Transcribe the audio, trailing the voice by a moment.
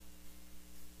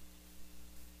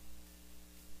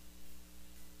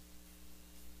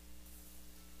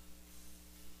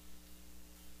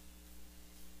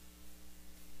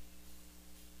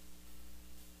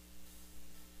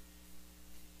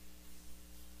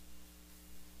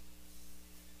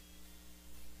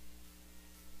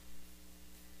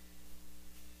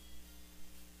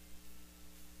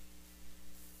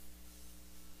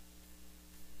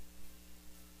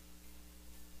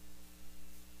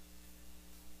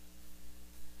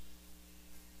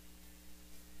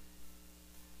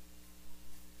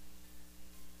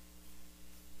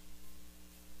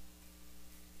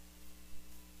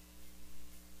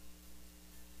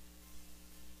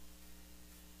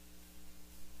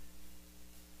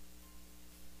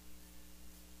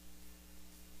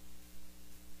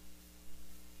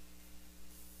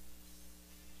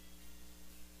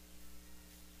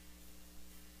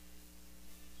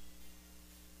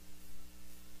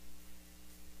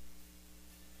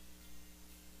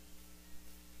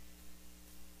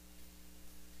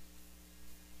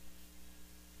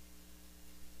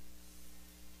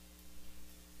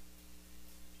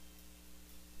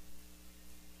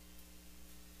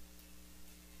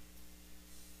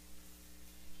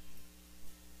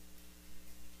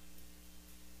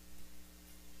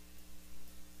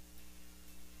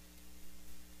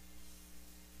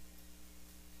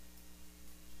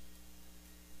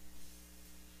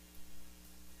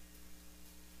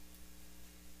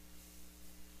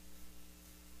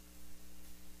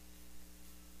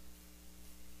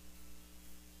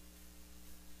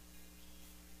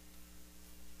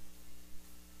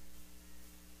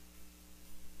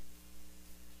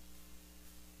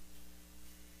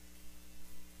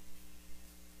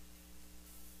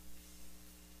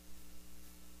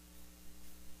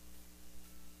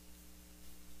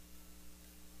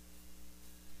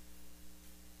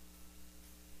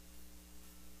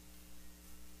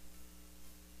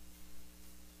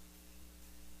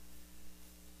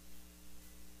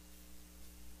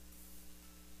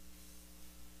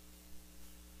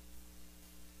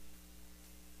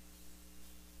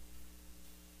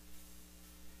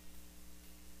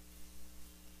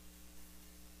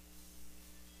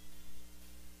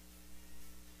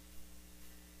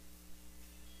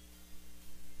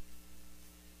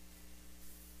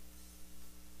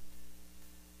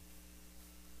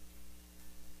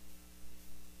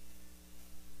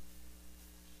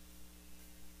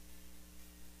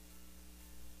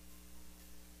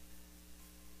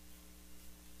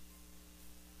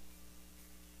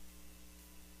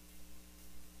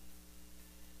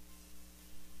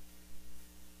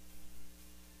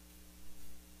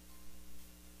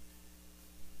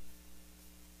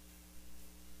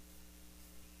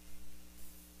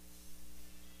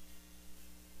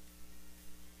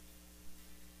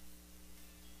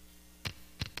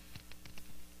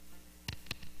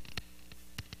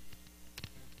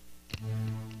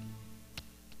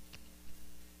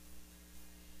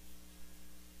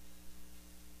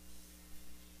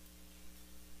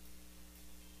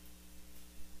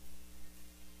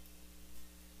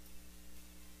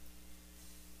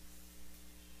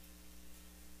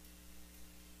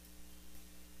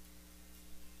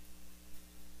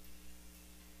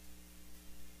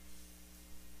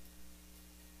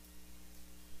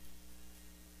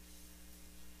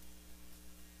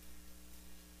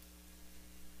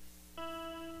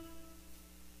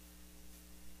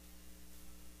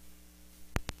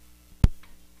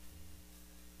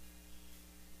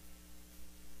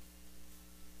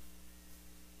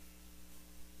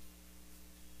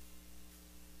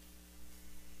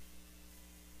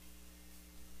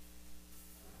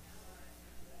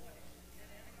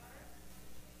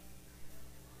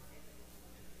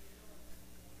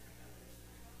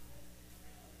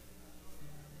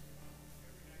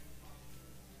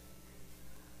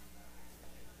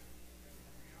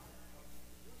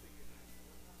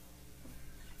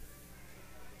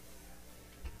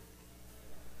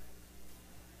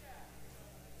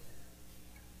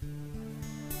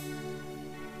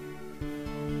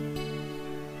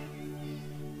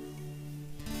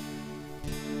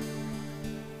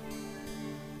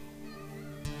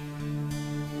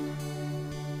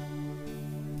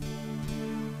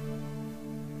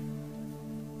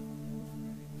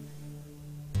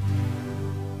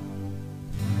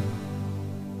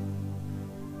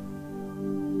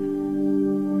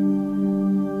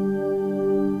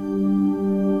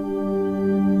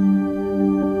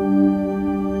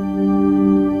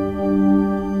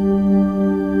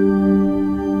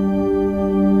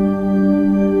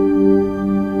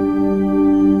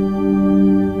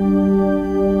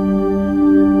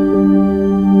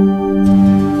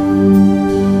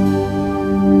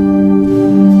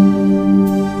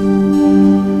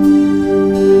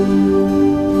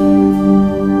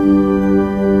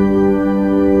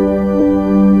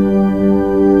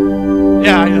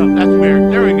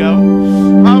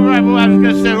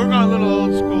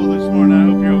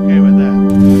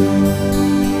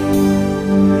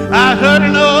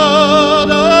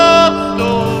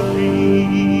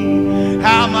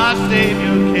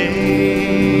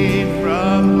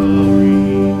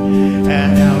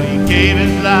gave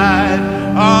his life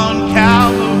on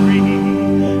Calvary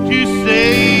to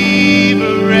save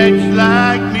a wretch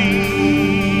like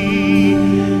me.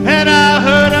 And I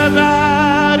heard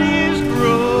about his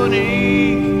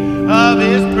groaning, of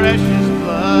his precious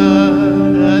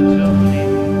blood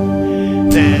atoning.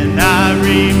 Then I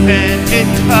repented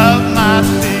of my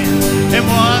sin and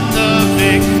won the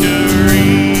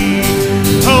victory.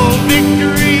 Oh,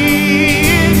 victory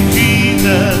in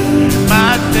Jesus,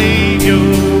 my Savior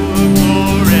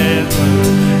forever.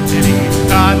 And he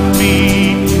taught me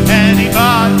and he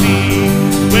bought me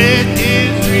with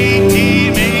his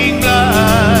redeeming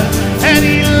blood. And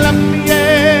he loved me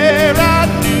ere I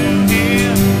knew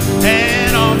him,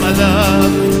 and all my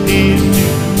love is to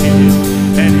him.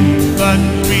 And he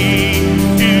plunged me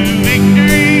to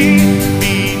victory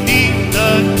beneath the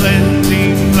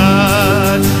cleansing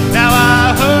blood. Now I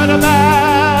heard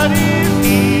about his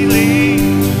healing,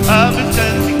 of his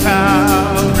cleansing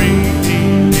power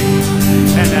redeeming,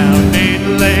 and now made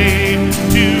lame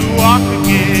to walk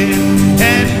again,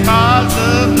 and cause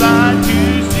the blind to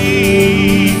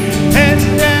see. And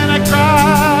then I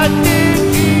cried, dear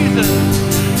Jesus,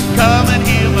 come and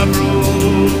heal my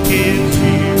broken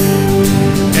spirit.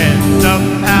 And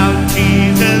somehow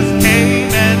Jesus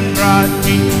came and brought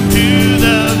me to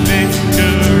the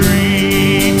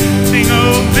victory. Sing,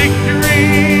 oh, victory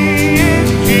in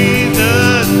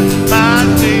Jesus, my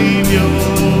Savior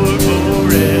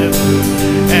forever.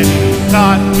 And he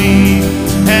taught me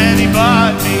and he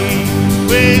bought me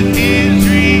with his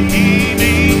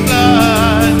redeeming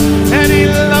blood. And he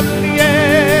loved me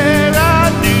ere I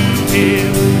knew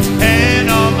him, and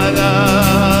all my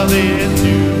love is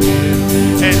to him.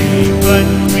 And he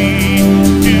plunged me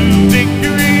to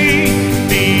victory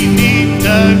beneath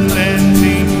the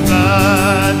cleansing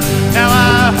blood. Now I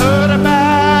heard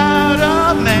about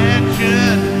a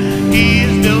mansion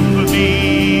he's built for me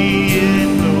in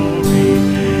glory.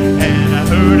 And I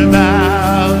heard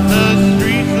about the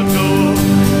streets of gold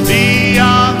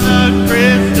beyond the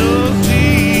crystal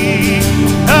sea,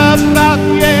 about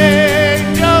the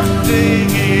angels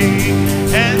singing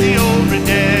and the old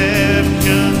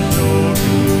redemption story.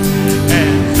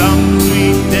 And some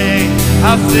sweet day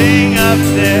I'll sing up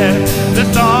there the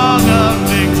song of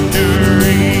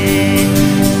victory.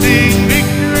 Sing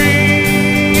victory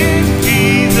in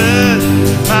Jesus,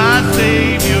 my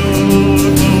Savior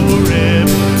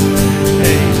forever.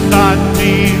 And he sought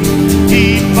me, he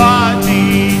bought me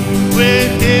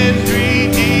with his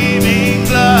redeeming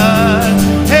blood.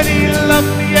 And he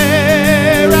loved me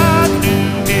ere I knew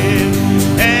him,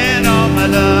 and all my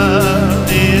love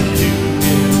is to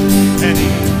him. And he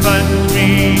plunged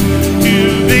me to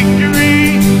victory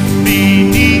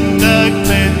beneath the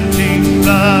cleansing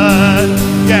blood.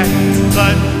 Yeah, he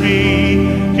plunged me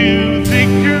to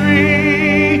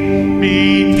victory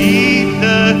beneath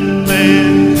the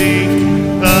cleansing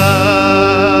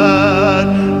blood.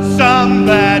 Some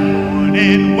bad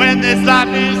morning when this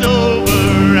life is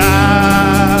over,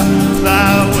 I'll fly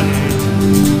away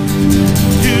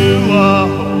to a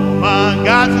home on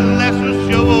God's celestial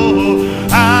shore.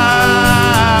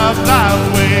 I'll fly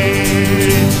away.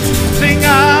 Sing,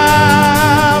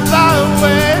 I'll fly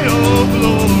away, oh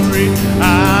glory,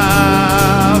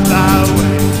 I'll fly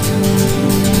away.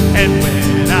 And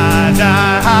when I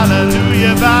die,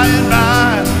 hallelujah, by and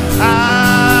by,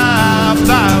 I'll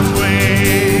fly away.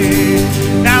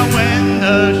 Now when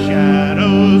the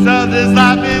shadows of this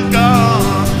life is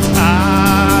gone,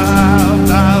 I'll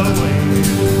fly away.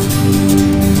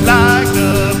 Like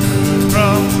the bird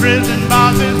from prison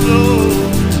bars is low,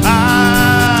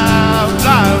 I'll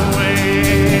fly away.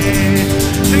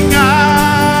 Sing,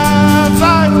 I'll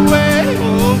fly away,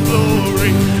 oh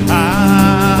glory,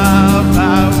 I'll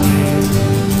fly away.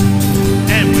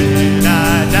 And when I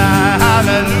die,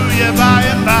 hallelujah, by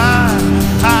and by,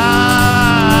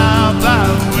 I'll fly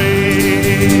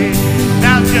away.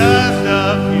 Now just a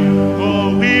few more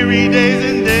weary days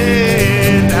and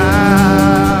then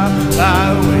I'll fly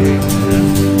away.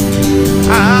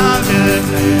 I'll just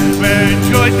land where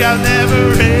joy shall never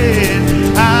end.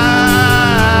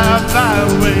 I'll fly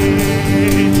away.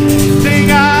 Sing,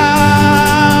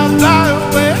 I'll fly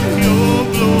away, oh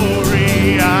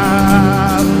glory,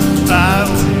 I'll fly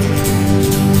away.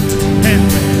 And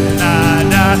when I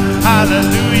die,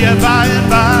 hallelujah, by and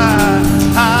by,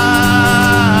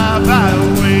 I'll fly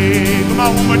away. Come on,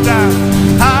 one more time.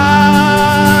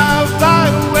 I'll fly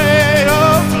away,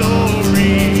 oh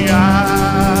glory,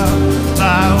 I'll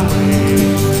fly away.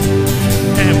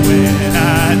 And when I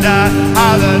die,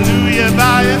 hallelujah,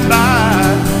 by and by,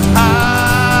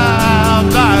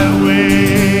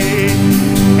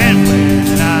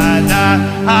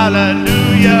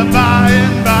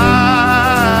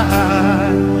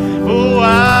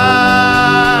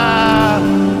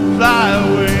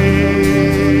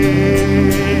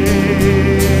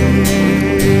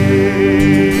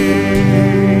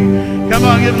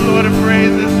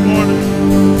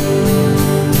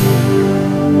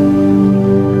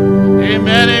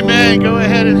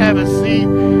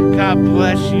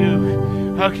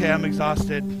 Okay, I'm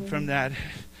exhausted from that.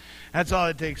 That's all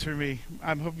it takes for me.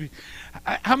 I'm hoping.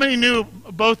 How many knew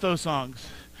both those songs?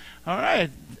 All right,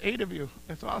 8 of you.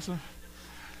 That's awesome.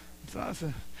 That's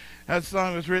awesome. That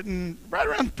song was written right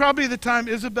around probably the time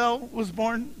Isabel was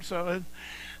born. So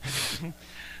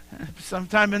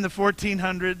sometime in the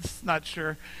 1400s. Not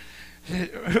sure.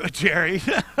 Jerry.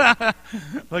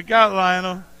 Look out,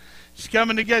 Lionel. She's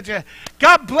coming to get you.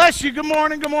 God bless you. Good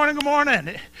morning, good morning, good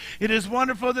morning. It is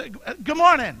wonderful. Good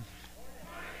morning.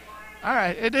 All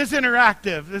right, it is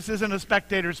interactive. This isn't a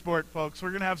spectator sport, folks. We're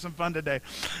going to have some fun today.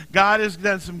 God has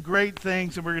done some great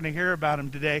things, and we're going to hear about him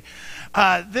today.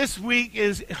 This week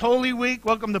is Holy Week.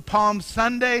 Welcome to Palm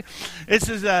Sunday. It's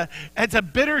a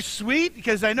bittersweet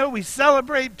because I know we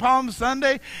celebrate Palm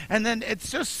Sunday, and then it's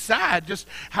just sad just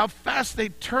how fast they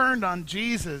turned on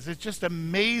Jesus. It's just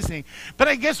amazing. But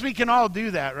I guess we can all do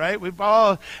that, right? We've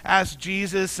all asked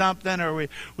Jesus something, or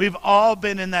we've all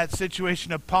been in that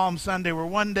situation of Palm Sunday where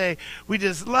one day we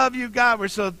just love you, God. We're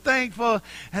so thankful.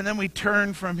 And then we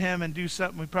turn from him and do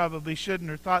something we probably shouldn't,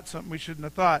 or thought something we shouldn't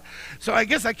have thought. So I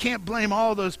guess I can't blame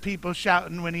all those people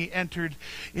shouting when he entered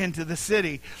into the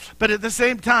city. But at the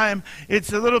same time,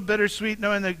 it's a little bittersweet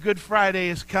knowing that Good Friday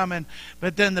is coming.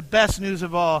 But then the best news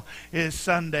of all is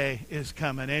Sunday is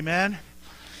coming. Amen?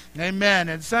 Amen.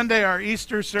 And Sunday, our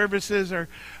Easter services are,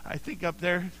 I think, up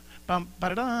there. Bum,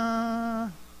 ba-da-da.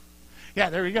 Yeah,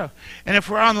 there we go. And if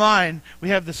we're online, we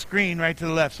have the screen right to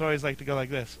the left, so I always like to go like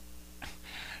this.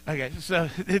 Okay, so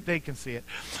they can see it.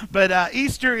 But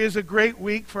Easter is a great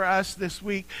week for us this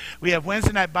week. We have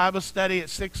Wednesday night Bible study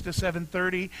at 6 to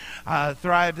 7:30.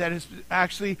 Thrive, that is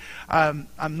actually, I'm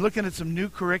looking at some new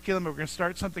curriculum. We're going to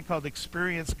start something called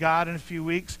Experience God in a few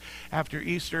weeks after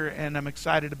Easter, and I'm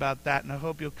excited about that, and I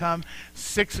hope you'll come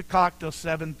 6 o'clock till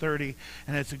 7:30,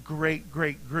 and it's a great,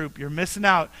 great group. You're missing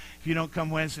out if you don't come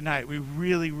Wednesday night. We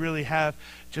really, really have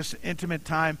just intimate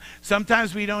time.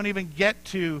 Sometimes we don't even get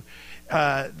to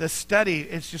the study.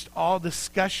 It's just all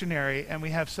discussionary, and we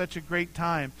have such a great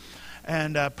time.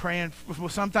 And praying.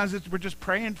 Sometimes we're just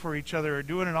praying for each other or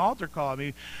doing an altar call. I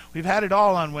mean, we've had it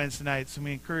all on Wednesday nights, and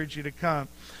we encourage you to come.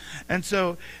 And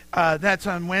so that's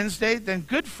on Wednesday. Then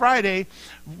Good Friday,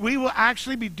 we will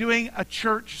actually be doing a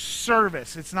church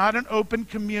service. It's not an open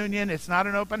communion. It's not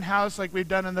an open house like we've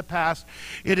done in the past.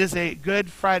 It is a Good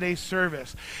Friday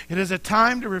service. It is a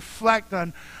time to reflect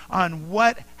on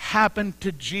what happened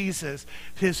to Jesus,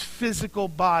 his physical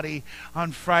body,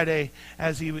 on Friday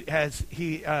as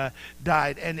he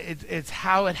died. And it's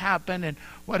how it happened and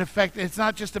what effect. It's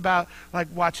not just about like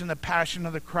watching the Passion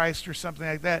of the Christ or something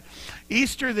like that.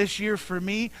 Easter this year for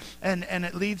me, and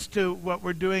it leads to what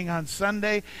we're doing on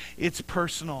Sunday, it's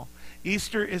personal.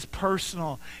 Easter is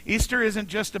personal. Easter isn't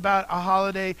just about a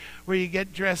holiday where you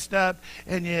get dressed up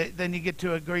and then you get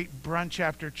to a great brunch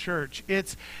after church.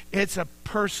 It's a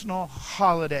personal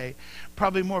holiday.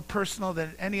 Probably more personal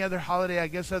than any other holiday, I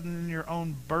guess, other than your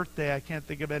own birthday. I can't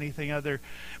think of anything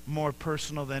more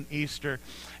personal than Easter.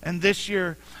 And this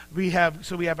year we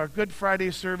have our Good Friday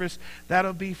service.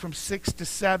 That'll be from 6 to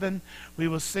 7. We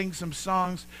will sing some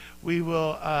songs. We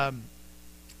will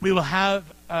have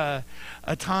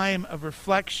a time of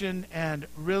reflection and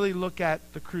really look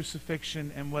at the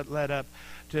crucifixion and what led up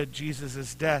to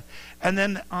Jesus' death. And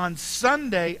then on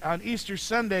Sunday, on Easter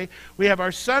Sunday, we have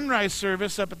our sunrise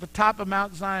service up at the top of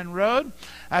Mount Zion Road.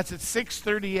 That's at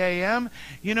 6:30 a.m.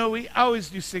 You know, we always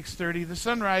do 6:30. The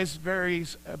sunrise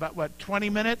varies about, 20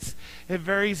 minutes? It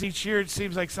varies each year. It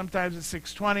seems like sometimes it's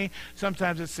 6:20,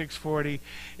 sometimes it's 6:40.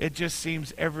 It just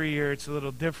seems every year it's a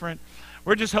little different.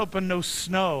 We're just hoping no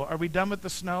snow. Are we done with the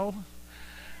snow?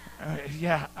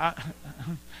 Yeah.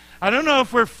 I don't know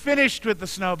if we're finished with the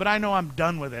snow, but I know I'm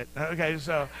done with it. Okay,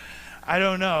 so I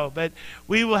don't know. But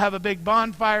we will have a big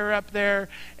bonfire up there,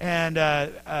 and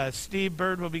Steve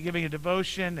Bird will be giving a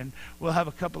devotion, and we'll have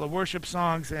a couple of worship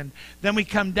songs. And then we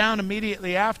come down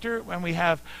immediately after when we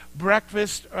have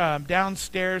breakfast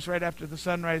downstairs right after the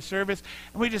sunrise service.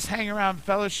 And we just hang around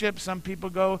fellowship. Some people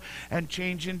go and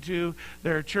change into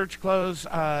their church clothes.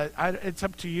 It's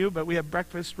up to you, but we have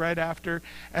breakfast right after.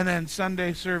 And then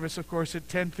Sunday service, of course, at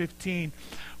 10:15.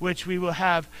 Which we will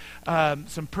have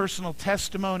some personal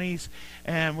testimonies,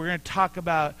 and we're going to talk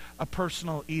about a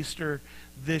personal Easter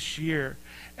this year.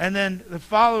 And then the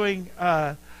following,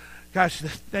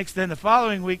 the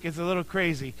following week is a little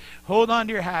crazy. Hold on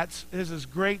to your hats. This is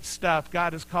great stuff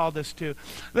God has called us to.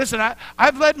 Listen,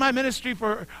 I've led my ministry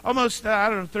for almost,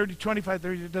 30, 25,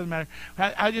 30, it doesn't matter.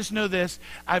 I just know this.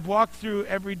 I've walked through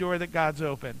every door that God's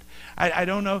opened. I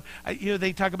don't know,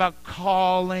 they talk about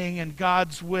calling and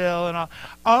God's will and all.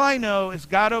 All I know is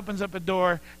God opens up a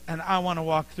door and I want to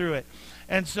walk through it.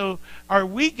 And so our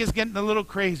week is getting a little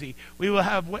crazy. We will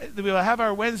have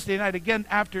our Wednesday night again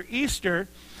after Easter,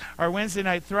 our Wednesday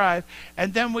night Thrive,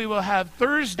 and then we will have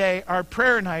Thursday, our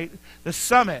prayer night, the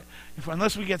Summit.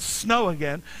 Unless we get snow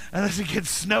again, unless it gets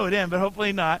snowed in, but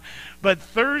hopefully not. But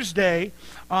Thursday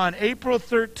on April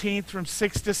 13th from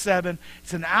 6 to 7,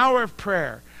 it's an hour of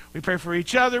prayer. We pray for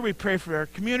each other, we pray for our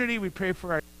community, we pray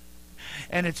for our...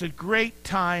 And it's a great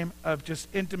time of just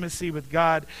intimacy with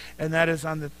God, and that is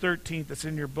on the 13th. It's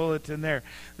in your bulletin there.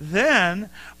 Then,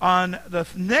 on the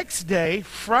next day,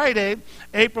 Friday,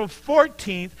 April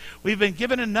 14th, we've been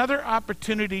given another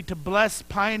opportunity to bless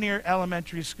Pioneer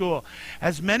Elementary School.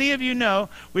 As many of you know,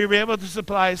 we were able to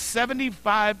supply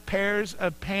 75 pairs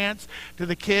of pants to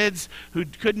the kids who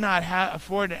could not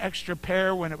afford an extra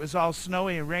pair when it was all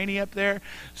snowy and rainy up there.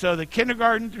 So the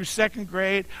kindergarten through second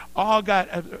grade all got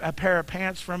a pair of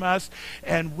pants from us,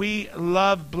 and we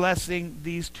love blessing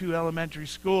these two elementary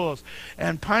schools.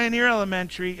 And Pioneer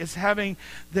Elementary is having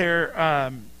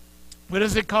their what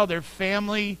is it called, their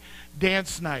family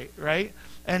dance night, right?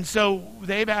 And so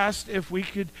they've asked if we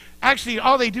could, actually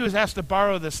all they do is ask to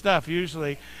borrow the stuff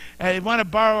usually, and they want to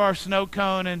borrow our snow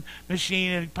cone and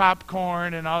machine and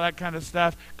popcorn and all that kind of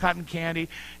stuff, cotton candy.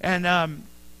 And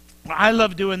I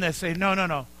love doing this. Say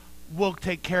no, we'll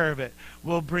take care of it.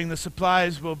 We'll bring the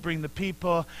supplies, we'll bring the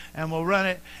people, and we'll run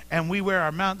it. And we wear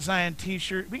our Mount Zion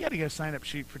t-shirt. We got to get a sign-up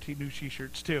sheet for new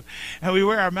t-shirts, too. And we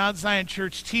wear our Mount Zion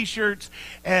Church t-shirts,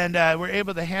 and we're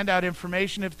able to hand out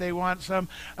information if they want some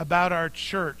about our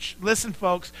church. Listen,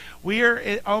 folks, we are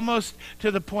almost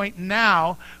to the point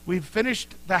now, we've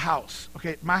finished the house.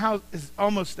 Okay, my house is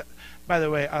almost... By the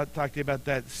way, I'll talk to you about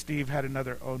that. Steve had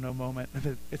another oh no moment.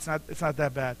 It's not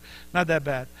that bad. Not that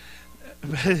bad.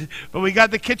 But we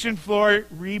got the kitchen floor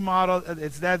remodeled.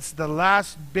 That's the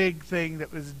last big thing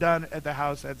that was done at the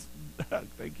house. That's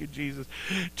thank you, Jesus.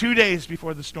 2 days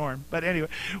before the storm. But anyway,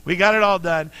 we got it all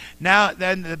done. Now,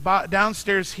 then the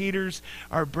downstairs heaters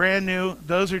are brand new.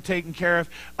 Those are taken care of.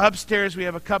 Upstairs, we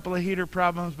have a couple of heater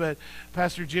problems, but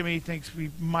Pastor Jimmy thinks we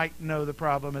might know the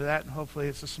problem of that, and hopefully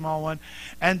it's a small one.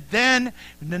 And then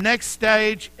the next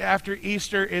stage after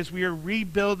Easter is we are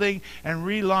rebuilding and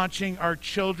relaunching our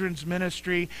children's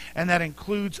ministry, and that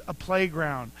includes a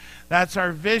playground. That's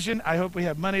our vision. I hope we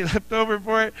have money left over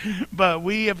for it, but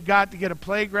we have got to get a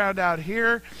playground out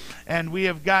here, and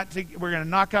we're going to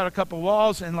knock out a couple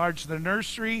walls, enlarge the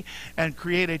nursery, and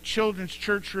create a children's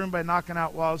church room by knocking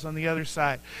out walls on the other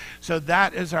side. So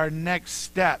that is our next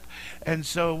step. And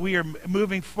so we are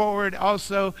moving forward.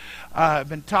 Also, I've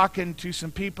been talking to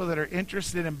some people that are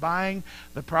interested in buying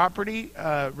the property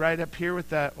right up here with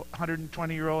that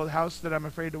 120-year-old house that I'm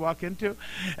afraid to walk into.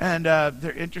 And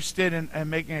they're interested in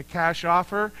making a cash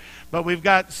offer. But we've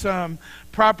got some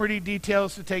property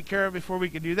details to take care of before we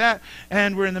can do that.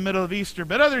 And we're in the middle of Easter.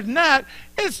 But other than that,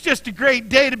 it's just a great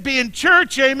day to be in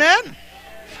church. Amen?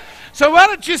 So why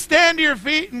don't you stand to your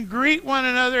feet and greet one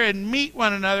another and meet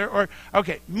one another. Or,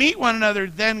 okay, meet one another,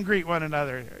 then greet one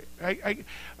another.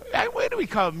 Why do we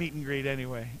call it meet and greet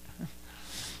anyway?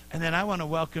 And then I want to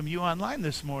welcome you online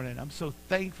this morning. I'm so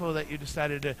thankful that you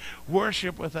decided to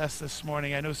worship with us this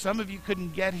morning. I know some of you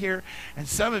couldn't get here, and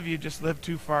some of you just live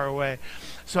too far away.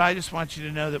 So I just want you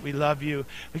to know that we love you.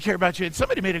 We care about you. And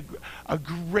somebody made a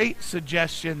great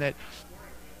suggestion that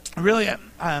really,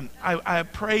 I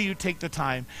pray you take the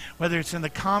time, whether it's in the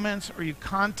comments or you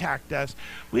contact us.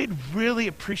 We'd really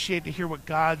appreciate to hear what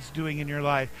God's doing in your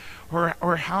life,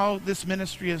 or how this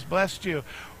ministry has blessed you,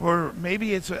 or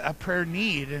maybe it's a prayer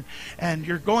need and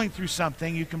you're going through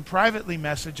something. You can privately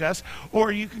message us,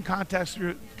 or you can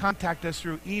contact us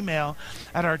through email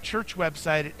at our church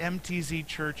website at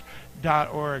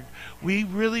mtzchurch.org. We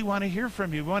really want to hear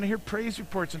from you. We want to hear praise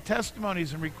reports and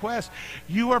testimonies and requests.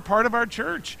 You are part of our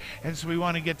church, and so we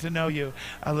want to get to know you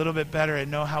a little bit better and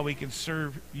know how we can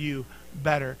serve you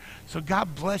better. So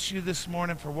God bless you this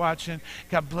morning for watching.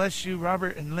 God bless you.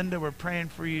 Robert and Linda, we're praying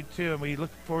for you too, and we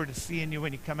look forward to seeing you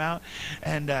when you come out.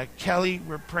 And Kelly,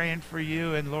 we're praying for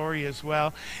you, and Lori as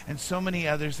well, and so many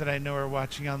others that I know are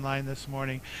watching online this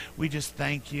morning. We just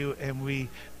thank you, and we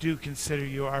do consider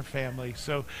you our family.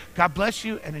 So God bless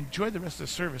you, and enjoy the rest of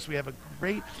the service. We have a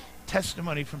great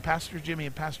testimony from Pastor Jimmy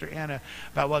and Pastor Anna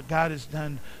about what God has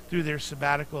done through their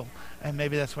sabbatical, and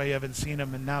maybe that's why you haven't seen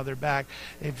them, and now they're back.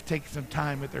 They've taken some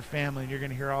time with their family, and you're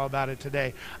going to hear all about it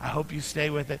today. I hope you stay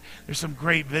with it. There's some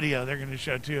great video they're going to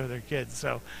show too of their kids.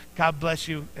 So God bless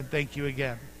you, and thank you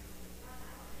again.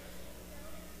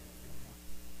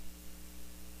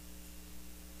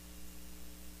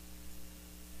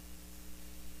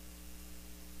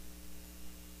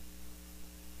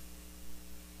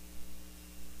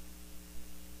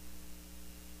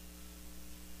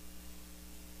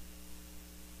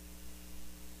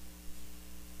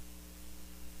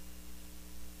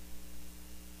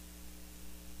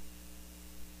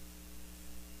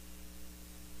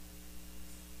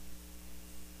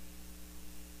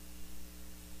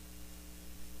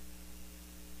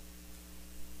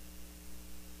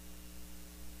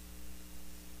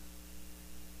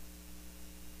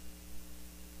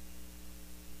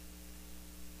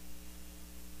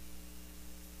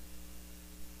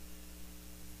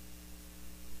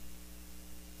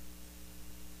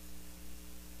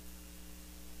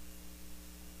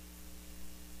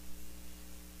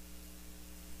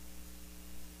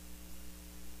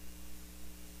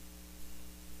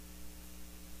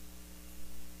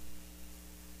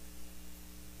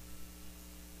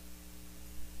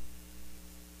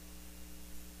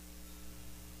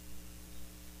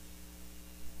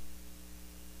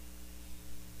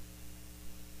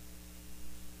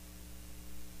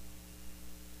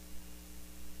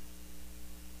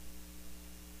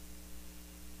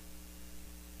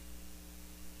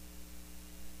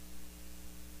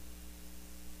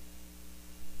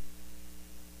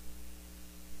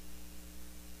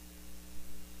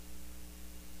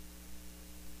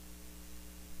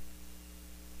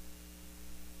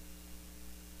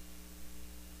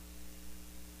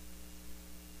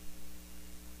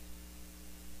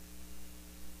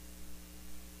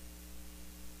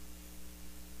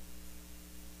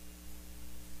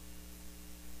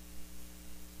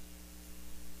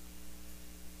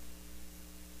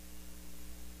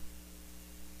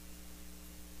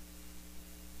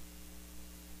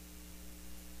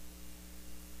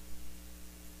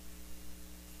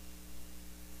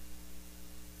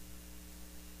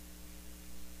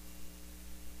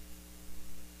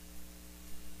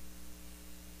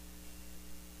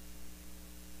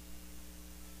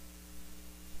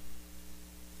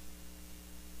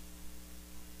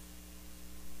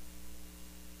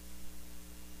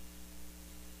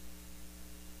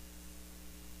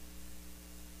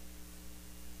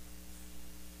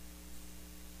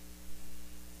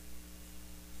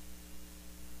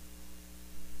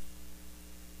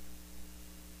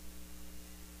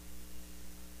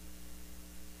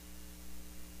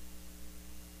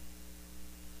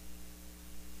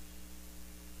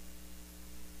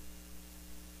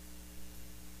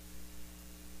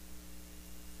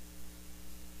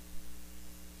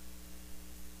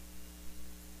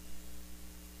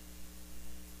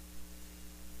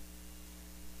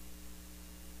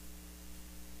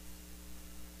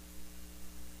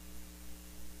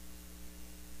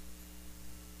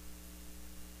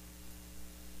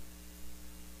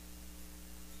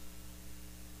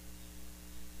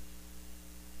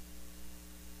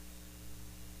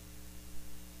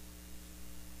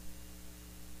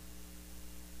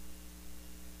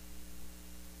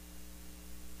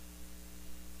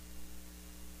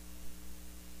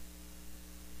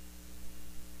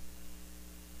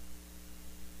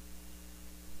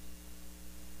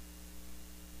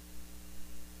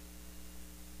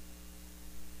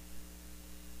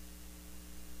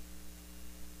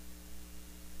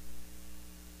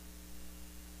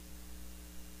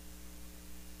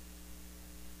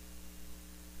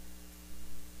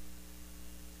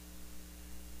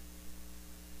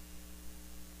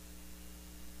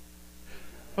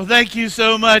 Well, thank you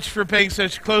so much for paying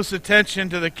such close attention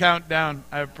to the countdown.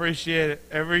 I appreciate it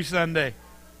every Sunday.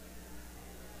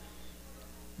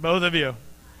 Both of you.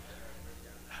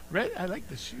 Red, I like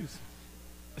the shoes.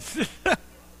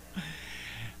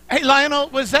 Hey, Lionel,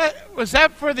 was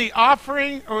that for the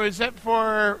offering, or was that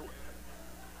for...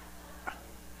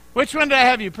 Which one did I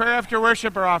have you? Prayer after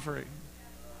worship or offering?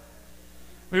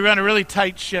 We run a really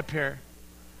tight ship here.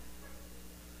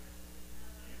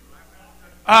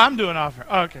 I'm doing offering.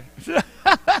 Okay.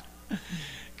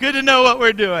 Good to know what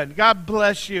we're doing. God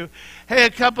bless you. Hey, a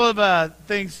couple of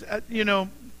things.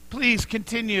 Please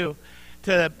continue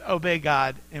to obey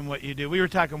God in what you do. We were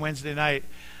talking Wednesday night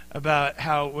about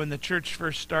how when the church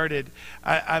first started,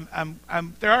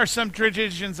 there are some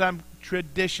traditions I'm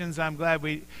glad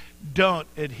we don't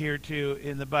adhere to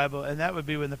in the Bible, and that would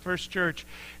be when the first church,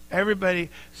 everybody,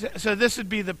 so this would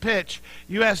be the pitch.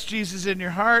 You ask Jesus in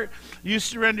your heart, you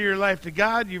surrender your life to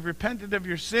God, you've repented of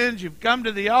your sins, you've come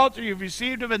to the altar, you've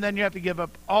received Him, and then you have to give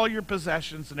up all your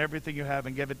possessions and everything you have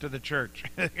and give it to the church.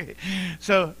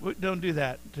 So don't do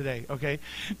that today, okay?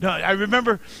 No, I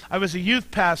remember I was a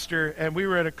youth pastor, and we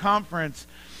were at a conference,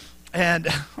 and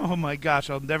oh my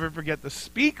gosh, I'll never forget, the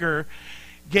speaker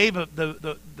gave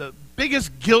the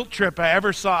biggest guilt trip I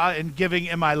ever saw in giving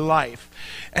in my life.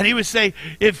 And he would say,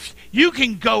 if you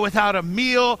can go without a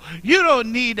meal, you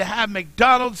don't need to have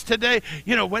McDonald's today.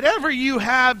 Whatever you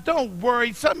have, don't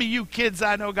worry. Some of you kids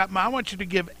I know I want you to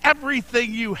give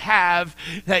everything you have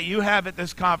that you have at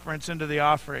this conference into the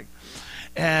offering.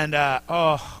 And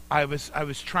I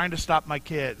was trying to stop my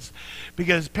kids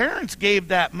because parents gave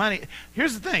that money.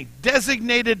 Here's the thing: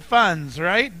 designated funds,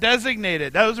 right?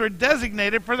 Designated. Those were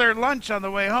designated for their lunch on the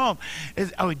way home.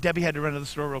 Debbie had to run to the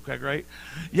store real quick, right?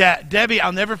 Yeah, Debbie.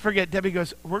 I'll never forget. Debbie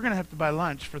goes, "We're going to have to buy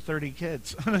lunch for 30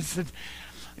 kids." And I said,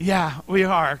 "Yeah, we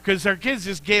are," because our kids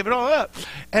just gave it all up.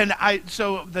 And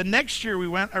so the next year we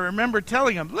went. I remember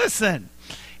telling them, "Listen,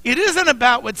 it isn't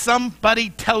about what somebody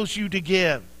tells you to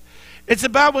give. It's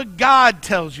about what God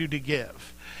tells you to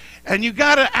give." And you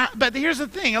got to, but here's the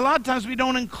thing, a lot of times we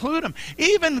don't include them.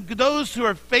 Even those who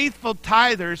are faithful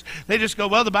tithers, they just go,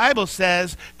 well, the Bible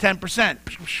says 10%,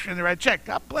 and they write a check.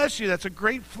 God bless you. That's a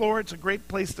great floor. It's a great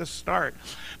place to start.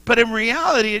 But in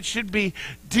reality, it should be,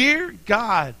 dear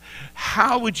God,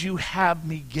 how would you have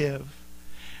me give?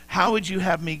 How would you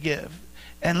have me give?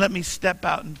 And let me step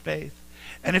out in faith.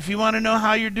 And if you want to know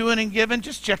how you're doing in giving,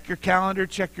 just check your calendar,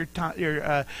 check your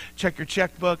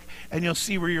checkbook, and you'll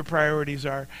see where your priorities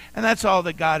are. And that's all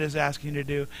that God is asking you to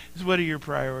do, is what are your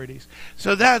priorities.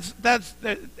 So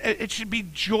it should be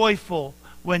joyful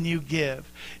when you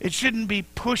give. It shouldn't be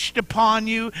pushed upon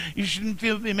you. You shouldn't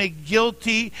feel made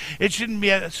guilty. It shouldn't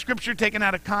be a scripture taken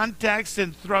out of context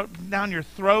and thrown down your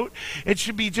throat. It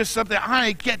should be just something,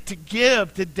 I get to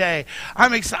give today.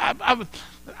 I'm excited.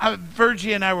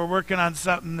 Virgie and I were working on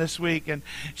something this week, and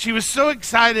she was so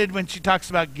excited when she talks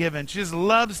about giving. She just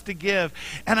loves to give.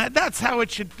 And that's how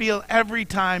it should feel every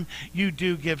time you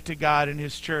do give to God and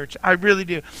His church. I really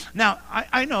do. Now,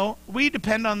 I know we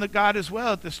depend on the God as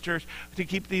well at this church to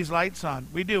keep these lights on.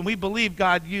 We do. And we believe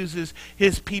God uses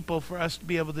His people for us to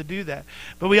be able to do that.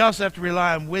 But we also have to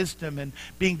rely on wisdom and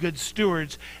being good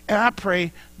stewards. And I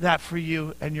pray that for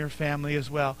you and your family as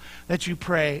well, that you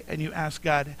pray and you ask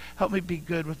God, help me be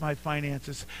good with my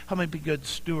finances. Help me be good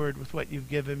steward with what you've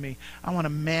given me. I want to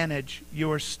manage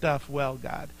your stuff well,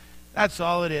 God. That's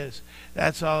all it is.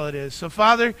 That's all it is. So,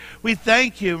 Father, we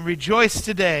thank you and rejoice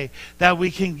today that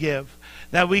we can give.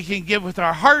 That we can give with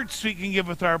our hearts, we can give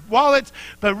with our wallets,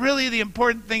 but really the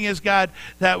important thing is, God,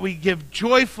 that we give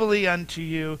joyfully unto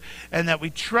you and that we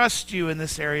trust you in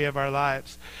this area of our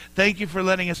lives. Thank you for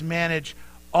letting us manage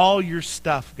all your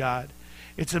stuff, God.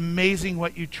 It's amazing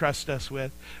what you trust us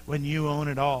with when you own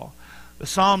it all. The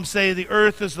Psalms say the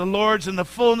earth is the Lord's and the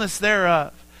fullness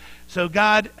thereof. So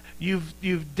God,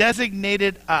 you've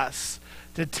designated us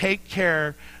to take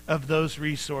care of those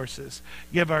resources.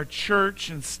 Give our church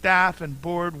and staff and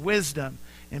board wisdom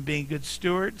in being good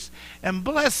stewards. And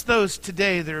bless those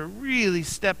today that are really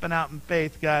stepping out in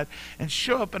faith, God, and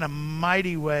show up in a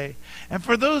mighty way. And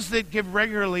for those that give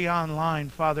regularly online,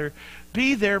 Father,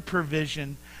 be their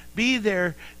provision. Be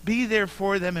there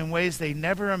for them in ways they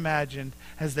never imagined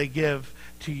as they give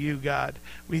to you, God.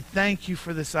 We thank you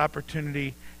for this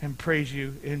opportunity and praise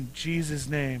you in Jesus'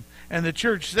 name. And the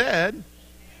church said,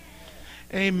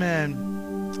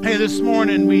 amen. Hey, this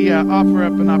morning we offer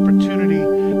up an opportunity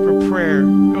for prayer.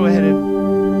 Go ahead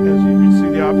and, as you can see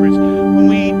the offerings, when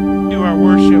we do our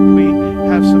worship, we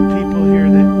have some people here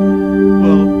that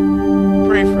will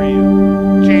pray for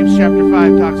you. James chapter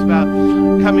 5 talks about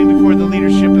coming before the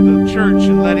leadership of the church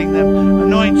and letting them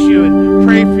anoint you and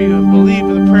pray for you and believe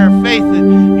with a prayer of faith that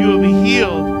you will be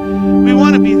healed. We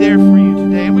want to be there for you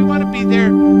today, and we want to be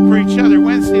there for each other.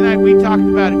 Wednesday night we talked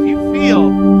about if you feel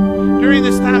during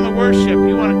this time of worship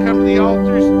you want to come to the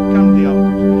altars, come to the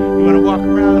altars. You want to walk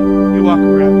around, you walk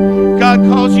around. God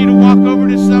calls you to walk over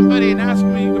to somebody and ask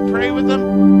them if you can pray with them,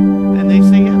 and they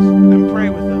say yes, then pray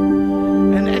with them.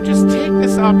 And just take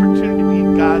this opportunity to be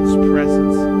in God's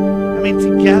presence. I mean,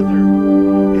 together.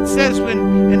 It says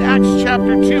in Acts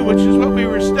chapter 2, which is what we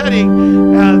were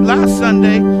studying last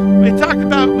Sunday, it talked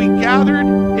about they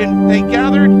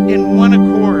gathered in one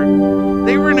accord.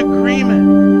 They were in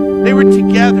agreement. They were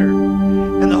together.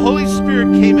 And the Holy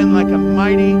Spirit came in like a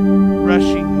mighty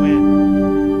rushing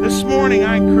wind. This morning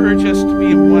I encourage us to be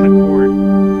in one accord.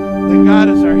 That God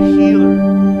is our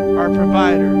healer, our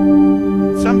provider.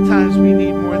 Sometimes we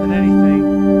need more than anything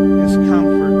is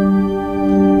comfort.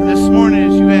 And this morning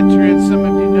as you enter in, some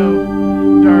of you know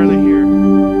Darla here.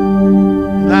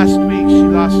 And last week she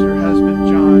lost her husband,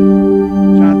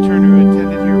 John Turner, who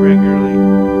attended here regularly,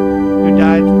 who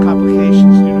died of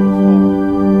complications due to a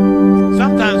fall.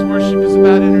 Sometimes worship is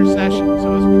about intercession,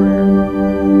 so is prayer.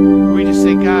 We just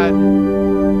say, God,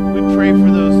 we pray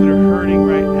for those that are hurting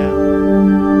right now.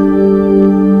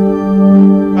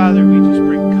 Father, we just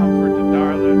bring comfort to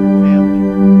Darla and her family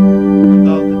with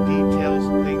all the details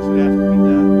and things that have to be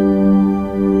done.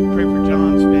 Pray for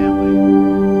John's family and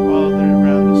all that are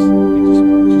around us. We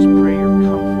just pray your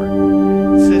comfort.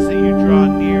 It says that you draw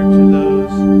near to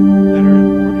those that are in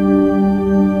mourning.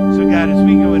 So God, as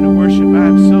we go into worship, I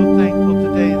am so thankful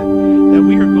today that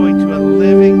we are going to a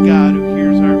living God who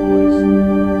hears our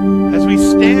voice. As we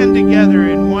stand together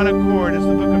in one accord, as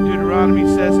the book of Deuteronomy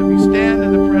says, that we stand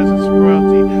in the presence of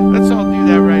royalty. Let's all do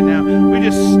that right now. We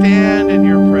just stand in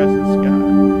your presence, God.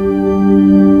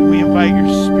 And we invite your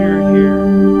spirit here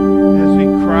as we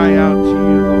cry out to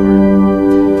you, Lord.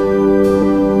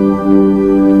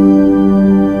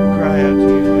 We cry out to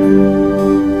you,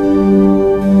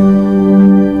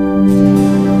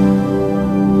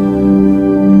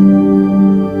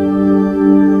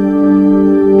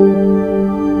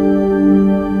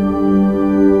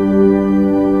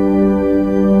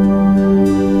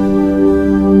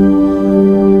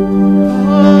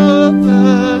 all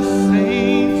the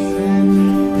saints and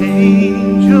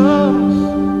angels,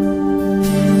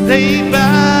 they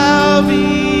bow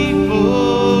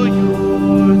before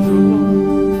your throne.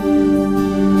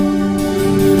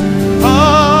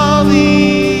 All the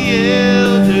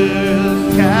elders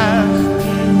cast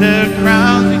their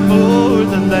crowns before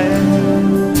the Lamb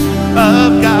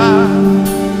of God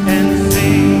and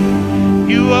sing,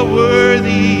 you are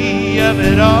worthy of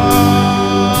it all.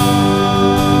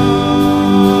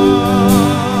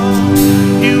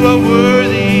 You are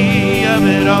worthy of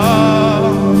it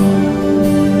all.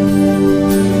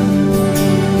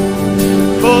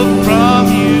 For from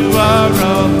you are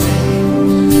all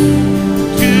things,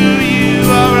 to you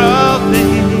are all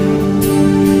things.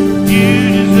 You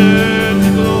deserve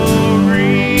the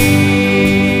glory.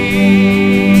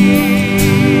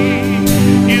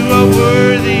 You are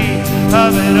worthy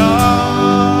of it all.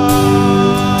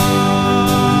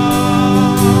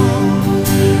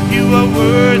 You are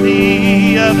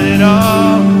worthy of it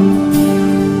all.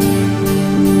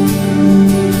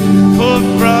 For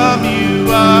from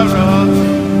you are all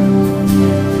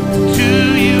things, to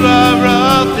you are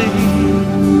all things.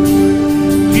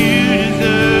 You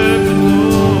deserve the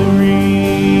glory.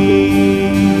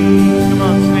 Come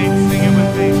on, saints, sing it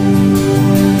with me.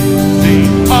 Sing,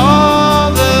 all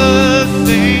the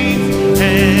saints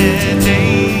and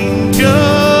angels,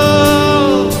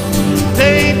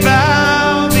 they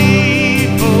bow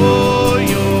before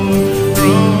your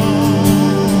throne.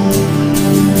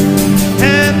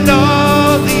 And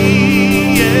all the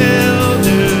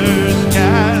elders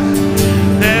cast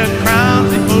their crowns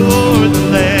before the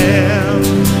Lamb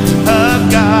of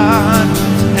God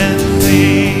and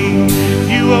sing,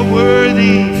 you are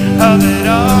worthy of it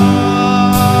all.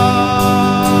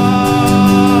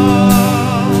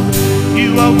 You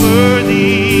are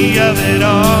worthy of it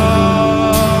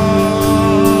all.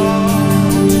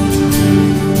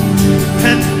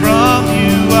 And from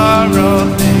you are all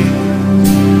things,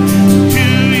 to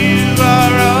you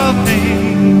are all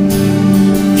things.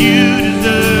 You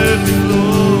deserve the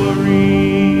glory.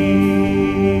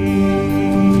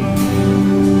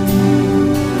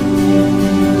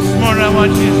 This morning I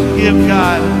want you to give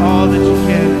God all that you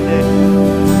can today.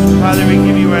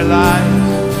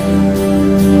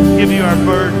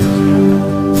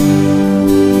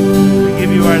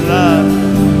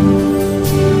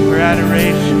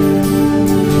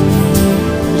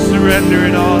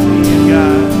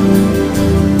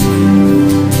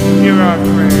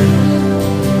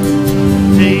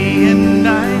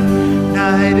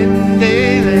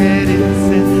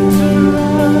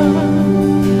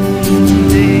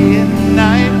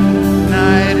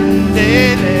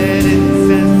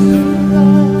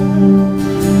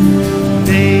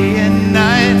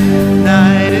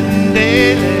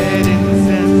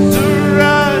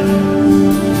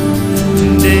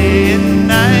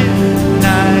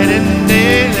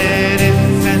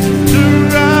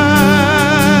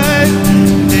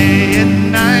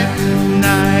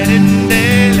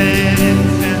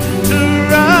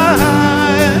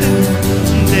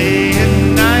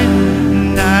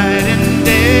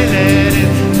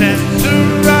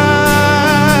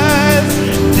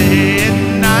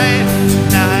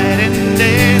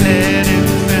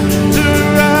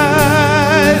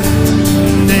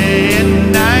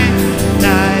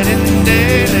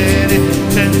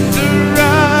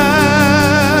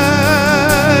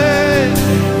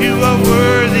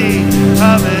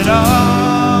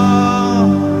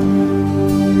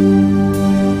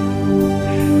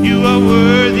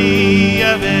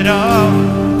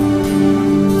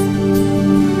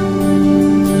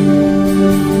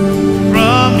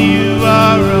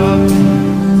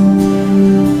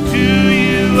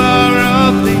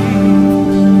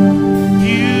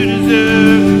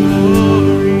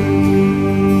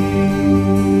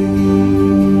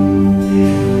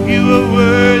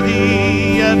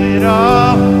 it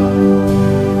all.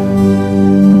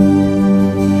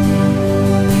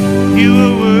 You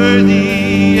are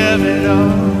worthy of it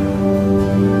all.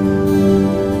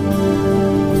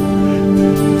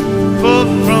 For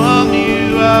from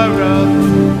you are all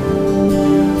things,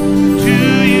 to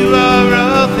you are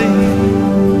all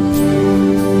things.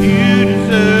 You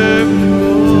deserve the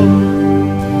glory.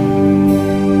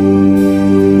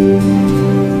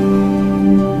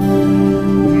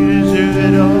 You deserve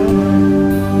it all.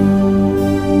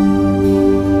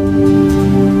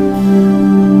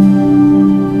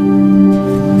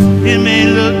 It may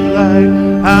look like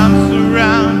I'm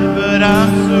surrounded, but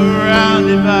I'm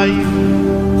surrounded by you.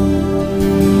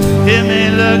 It may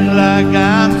look like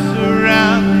I'm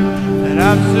surrounded, but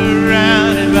I'm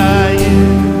surrounded by you.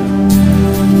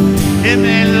 It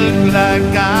may look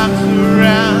like I'm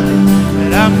surrounded,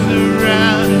 but I'm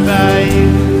surrounded by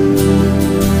you.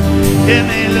 It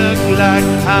may look like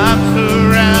I'm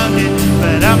surrounded,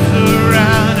 but I'm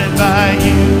surrounded by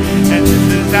you. And this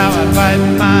is how I fight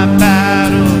my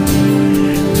battle.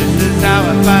 This is how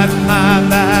I fight my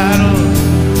battle.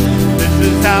 This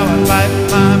is how I fight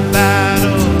my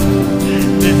battle.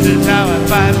 This is how I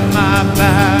fight my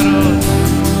battle.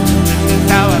 This is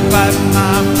how I fight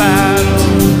my battle.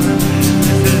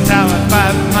 This is how I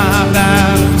fight my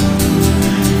battle.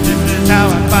 This is how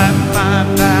I fight my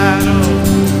battle.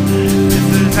 This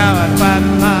is how I fight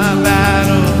my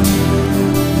battle.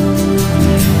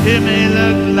 It may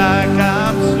look like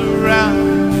I'm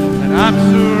surrounded, but I'm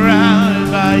surrounded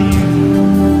by you.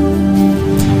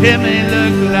 It may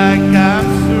look like I'm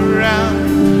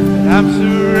surrounded, but I'm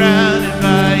surrounded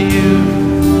by you.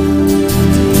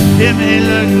 It may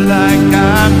look like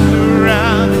I'm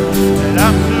surrounded, but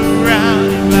I'm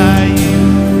surrounded by you.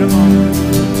 Come on.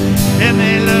 It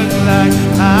may look like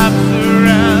I'm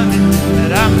surrounded,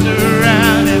 but I'm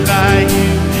surrounded by you.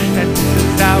 And this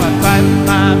is how I fight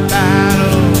my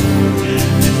battle.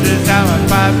 This is how I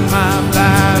fight my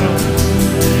battle.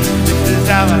 This is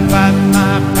how I fight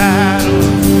my battle.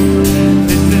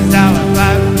 This is how I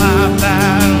fight my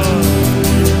battle.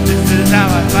 This is how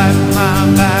I fight my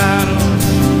battle.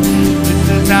 This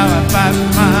is how I fight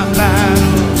my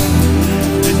battle.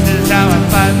 This is how I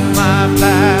fight my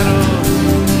battle.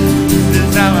 This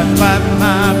is how I fight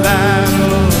my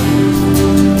battle.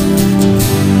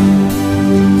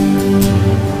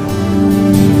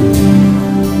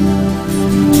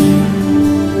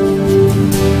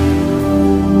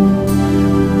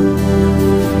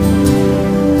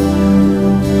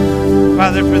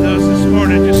 Father, for those this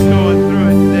morning just going through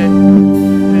it today,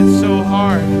 and it's so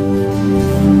hard.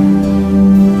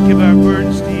 Give our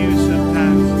burdens to you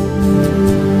sometimes.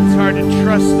 It's hard to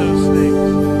trust those things,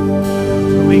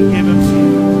 but we give them to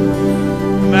you.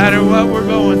 No matter what we're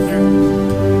going through,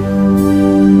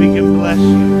 we can bless you.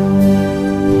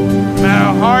 No matter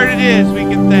how hard it is, we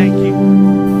can thank you.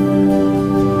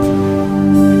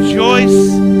 Rejoice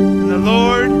in the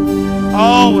Lord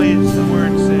always, the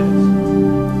word says.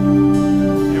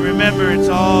 Remember, it's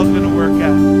all going to work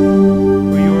out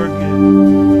for your good.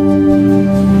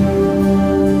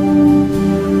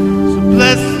 So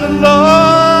bless the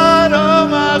Lord, oh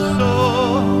my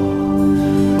soul,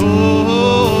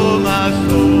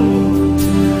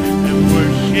 and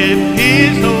worship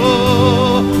his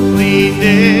holy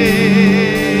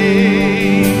name.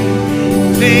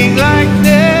 Sing like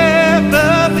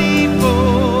never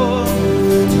before,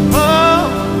 oh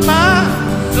my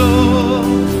soul,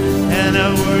 and I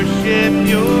worship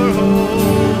your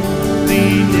holy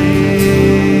name.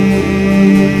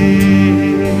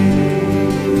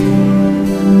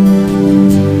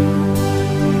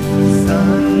 The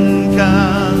sun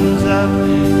comes up,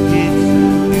 it's a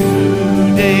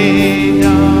new day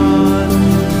dawn.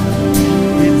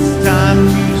 It's time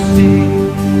to sing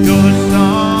your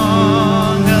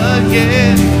song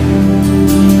again.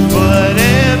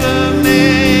 Whatever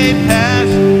may pass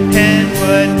and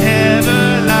whatever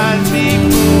lies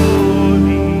before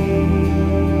me,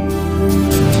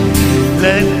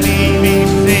 let me be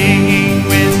singing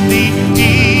when the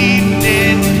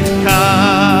evening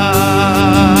comes.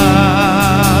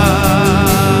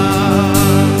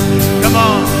 Come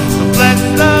on, so bless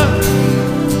the,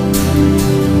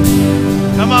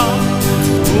 come on,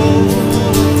 oh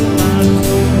my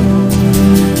soul,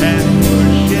 and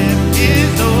worship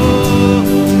his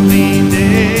holy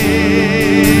name,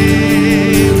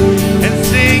 and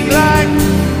sing like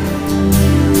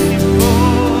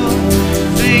before,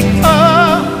 sing oh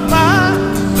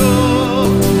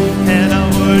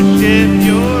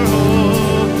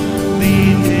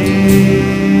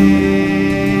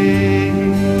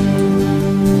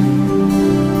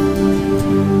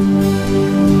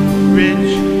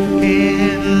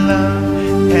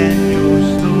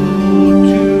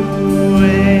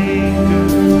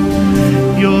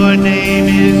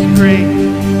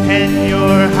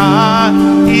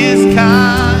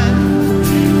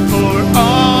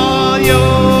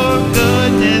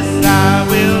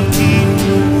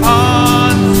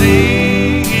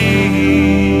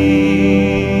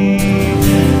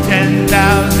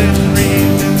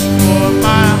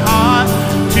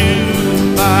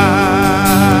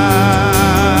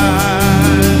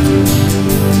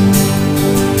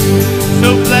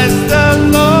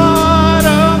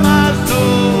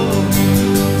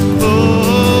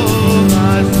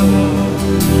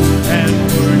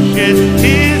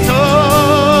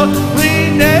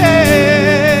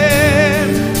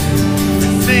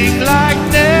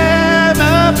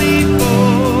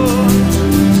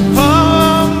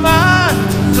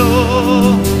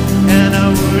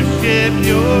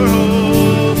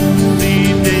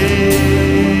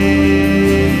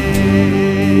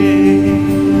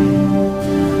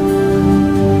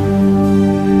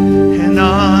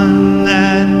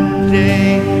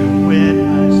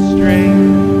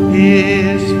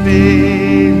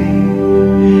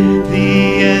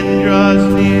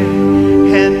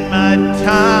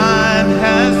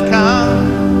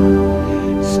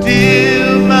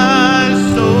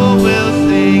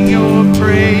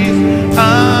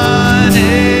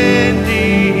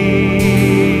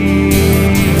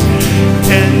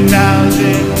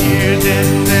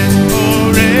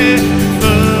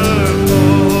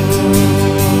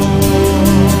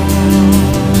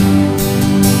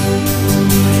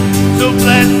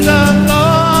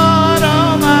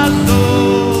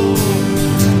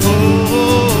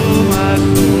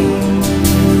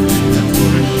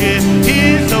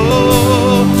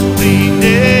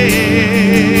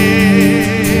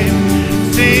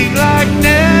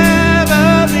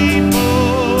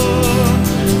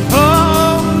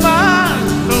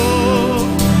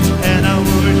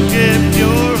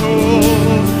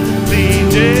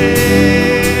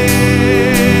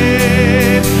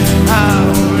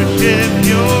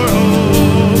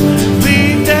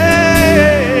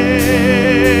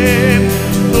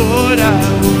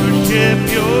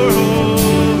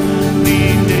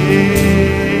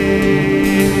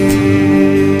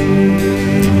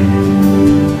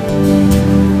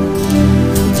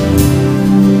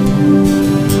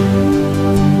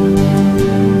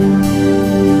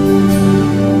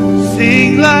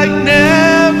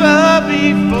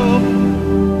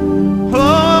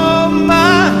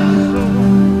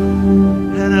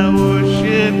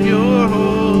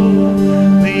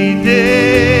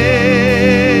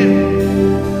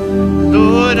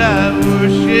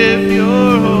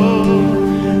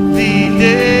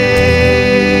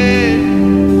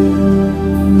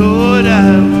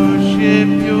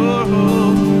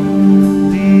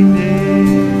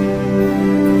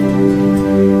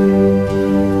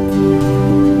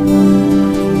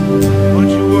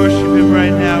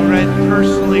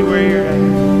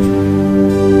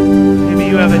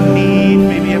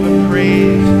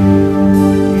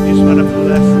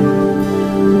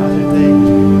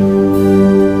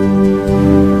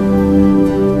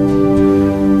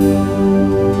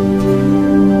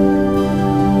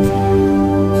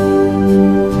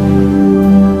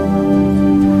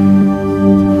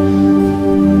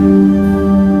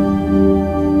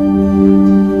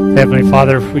Heavenly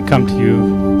Father, we come to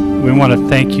you. We want to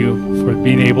thank you for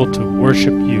being able to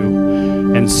worship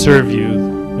you and serve you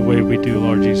the way we do,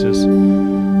 Lord Jesus.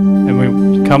 And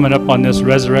we're coming up on this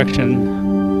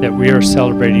resurrection that we are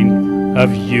celebrating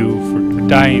of you for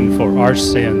dying for our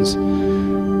sins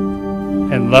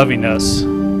and loving us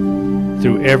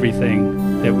through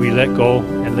everything that we let go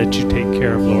and let you take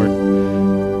care of, Lord.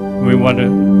 We want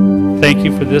to thank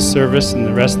you for this service and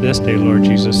the rest of this day, Lord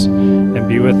Jesus, and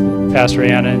be with Pastor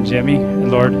Anna and Jimmy, and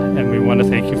Lord, and we want to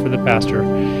thank you for the pastor.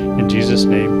 In Jesus'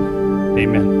 name,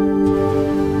 amen.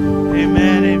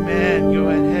 Amen, amen. Go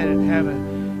ahead and have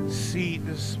a seat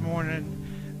this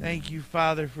morning. Thank you,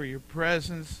 Father, for your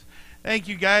presence. Thank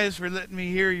you, guys, for letting me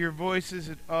hear your voices.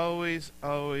 It always,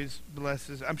 always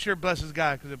blesses. I'm sure it blesses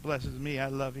God because it blesses me. I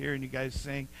love hearing you guys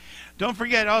sing. Don't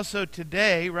forget also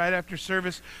today, right after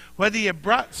service, whether you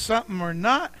brought something or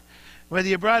not, whether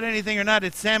you brought anything or not,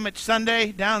 it's Sandwich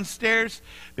Sunday downstairs,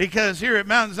 because here at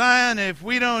Mount Zion, if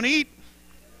we don't eat,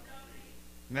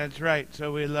 that's right.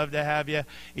 So we'd love to have you.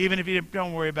 Even if you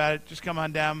don't worry about it, just come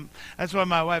on down. That's why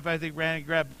my wife, I think, ran and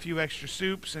grabbed a few extra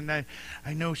soups. And I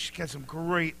know she got some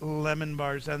great lemon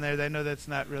bars down there. I know that's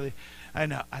not really, I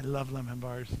know. I love lemon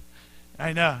bars.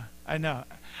 I know.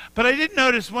 But I did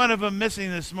notice one of them missing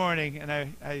this morning. And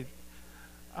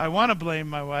I want to blame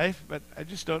my wife, but I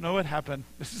just don't know what happened.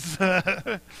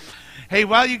 Hey,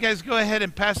 while you guys go ahead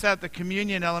and pass out the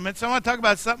communion elements, I want to talk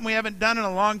about something we haven't done in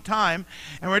a long time,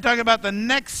 and we're talking about the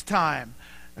next time.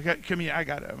 I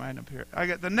got mine up here. I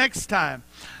got the next time.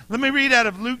 Let me read out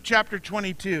of Luke chapter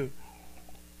 22.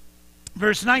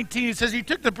 Verse 19, it says, he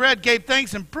took the bread, gave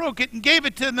thanks, and broke it, and gave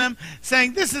it to them,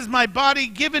 saying, this is my body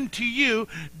given to you.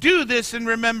 Do this in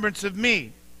remembrance of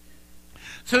me.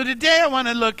 So today I want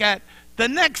to look at the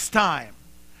next time.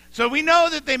 So we know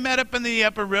that they met up in the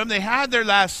upper room. They had their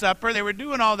Last Supper. They were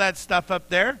doing all that stuff up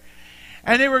there.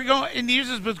 And they were going, and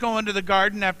Jesus was going to the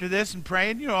garden after this and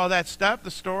praying, all that stuff,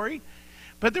 the story.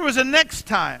 But there was a next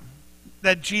time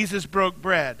that Jesus broke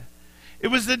bread. It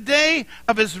was the day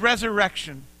of his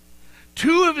resurrection.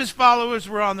 2 of his followers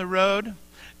were on the road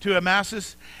to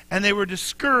Emmaus, and they were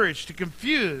discouraged and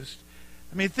confused.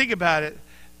 I mean, think about it.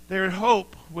 Their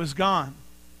hope was gone.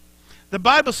 The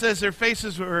Bible says their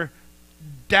faces were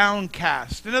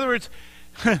downcast. In other words,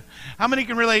 how many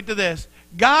can relate to this?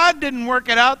 God didn't work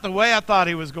it out the way I thought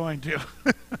he was going to.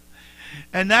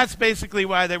 And that's basically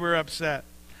why they were upset.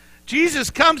 Jesus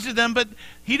comes to them, but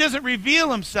he doesn't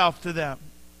reveal himself to them.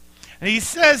 And he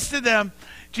says to them,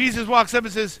 Jesus walks up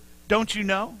and says, don't you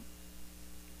know?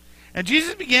 And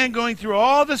Jesus began going through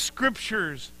all the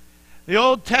scriptures, the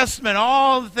Old Testament,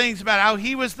 all the things about how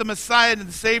he was the Messiah and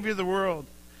the Savior of the world.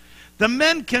 The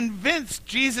men convinced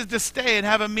Jesus to stay and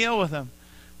have a meal with them.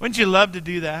 Wouldn't you love to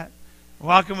do that?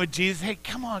 Walking with Jesus. Hey,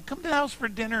 come on, come to the house for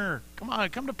dinner. Come on,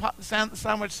 come to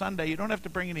Sandwich Sunday. You don't have to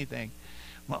bring anything.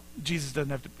 Well, Jesus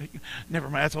doesn't have to. Never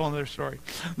mind, that's a whole other story.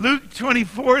 Luke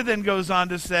 24 then goes on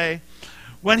to say,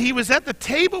 when he was at the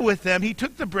table with them, he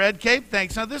took the bread, gave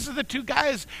thanks. Now, this is the 2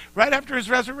 guys right after his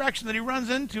resurrection that he runs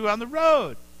into on the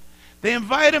road. They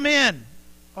invite him in.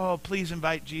 Oh, please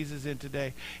invite Jesus in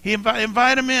today. He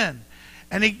invite him in.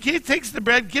 And he takes the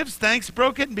bread, gives thanks,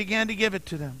 broke it, and began to give it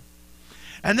to them.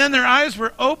 And then their eyes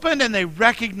were opened, and they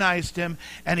recognized him,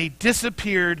 and he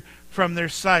disappeared from their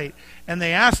sight. And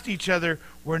they asked each other,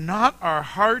 were not our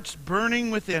hearts burning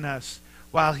within us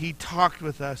while he talked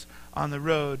with us on the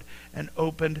road and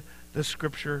opened the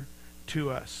scripture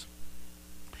to us?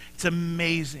 It's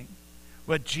amazing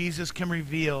what Jesus can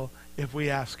reveal if we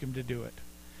ask him to do it.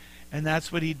 And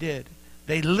that's what he did.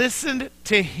 They listened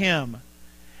to him.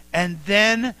 And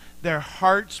then their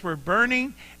hearts were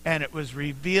burning, and it was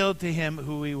revealed to him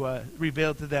who he was,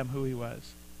 revealed to them who he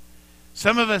was.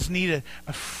 Some of us need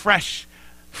a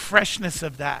freshness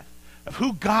of that, of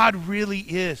who God really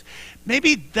is.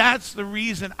 Maybe that's the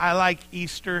reason I like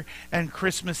Easter and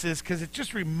Christmas, is because it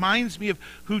just reminds me of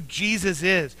who Jesus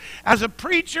is. As a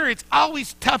preacher, it's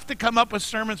always tough to come up with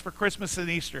sermons for Christmas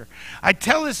and Easter. I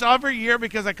tell this every year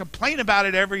because I complain about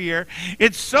it every year.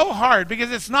 It's so hard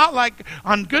because it's not like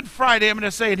on Good Friday I'm going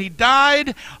to say, and he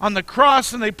died on the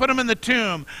cross and they put him in the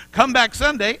tomb. Come back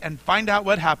Sunday and find out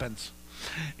what happens.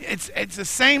 It's the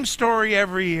same story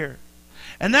every year.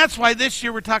 And that's why this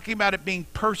year we're talking about it being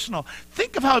personal.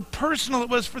 Think of how personal it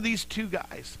was for these 2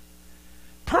 guys.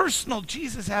 Personal,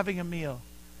 Jesus having a meal.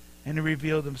 And he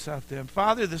revealed himself to them.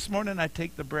 Father, this morning I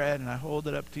take the bread and I hold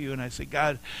it up to you and I say,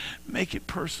 God, make it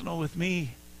personal with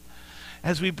me.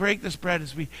 As we break this bread,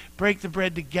 as we break the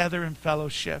bread together in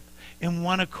fellowship, in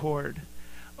one accord,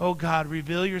 oh God,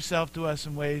 reveal yourself to us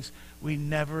in ways we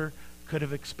never could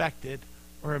have expected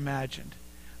or imagined.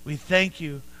 We thank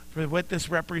you for what this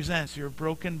represents, your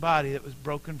broken body that was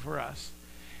broken for us.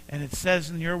 And it says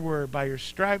in your word, by your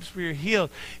stripes we are healed.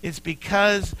 It's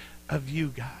because of you,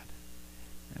 God.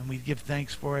 And we give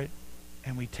thanks for it,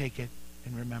 and we take it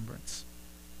in remembrance.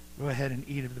 Go ahead and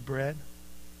eat of the bread.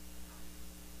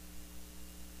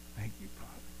 Thank you,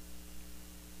 Father.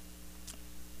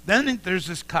 Then there's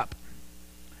this cup.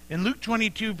 In Luke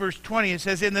 22, verse 20, it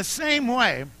says, in the same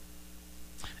way,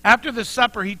 after the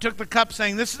supper, he took the cup,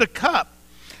 saying, this is the cup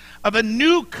of a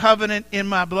new covenant in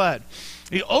my blood.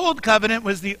 The old covenant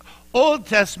was the Old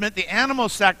Testament, the animal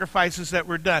sacrifices that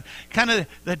were done, kind of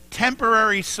the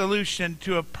temporary solution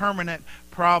to a permanent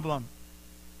problem.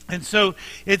 And so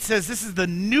it says, this is the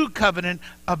new covenant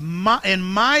in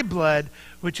my blood,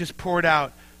 which is poured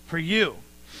out for you.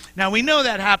 Now, we know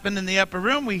that happened in the upper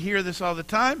room. We hear this all the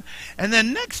time. And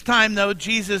then next time, though,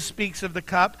 Jesus speaks of the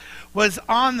cup was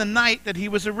on the night that he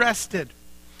was arrested.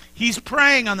 He's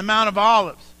praying on the Mount of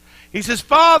Olives. He says,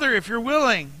 Father, if you're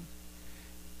willing,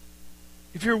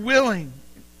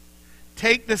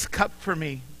 take this cup for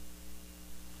me.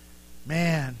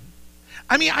 Man.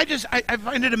 I mean, I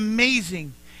find it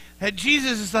amazing that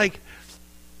Jesus is like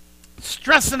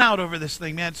stressing out over this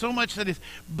thing, man. So much that his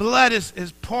blood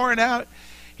is pouring out.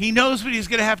 He knows what he's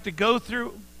going to have to go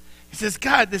through. He says,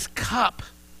 God, this cup,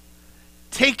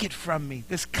 take it from me.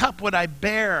 This cup would I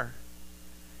bear.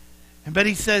 But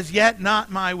he says, yet not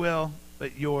my will,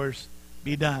 but yours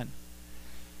be done.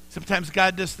 Sometimes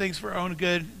God does things for our own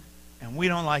good, and we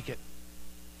don't like it.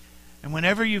 And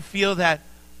whenever you feel that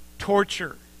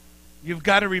torture, you've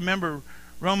got to remember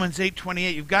Romans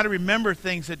 8:28. You've got to remember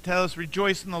things that tell us,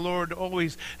 rejoice in the Lord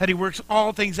always, that he works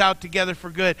all things out together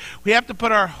for good. We have to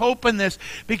put our hope in this,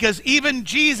 because even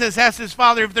Jesus asked his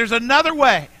Father, if there's another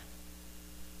way,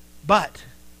 but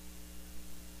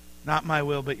not my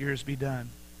will, but yours be done.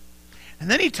 And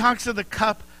then he talks of the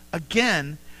cup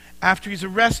again after he's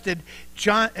arrested.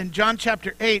 In John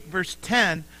chapter 8, verse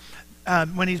 10,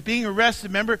 when he's being arrested,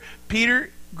 remember,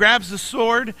 Peter grabs the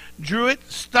sword, drew it,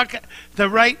 stuck the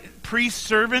right priest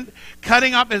servant,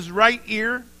 cutting up his right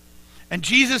ear. And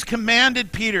Jesus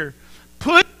commanded Peter,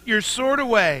 put your sword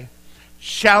away.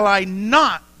 Shall I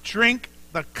not drink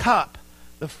the cup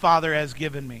the Father has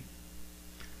given me?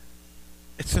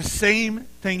 It's the same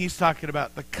thing he's talking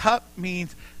about. The cup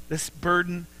means this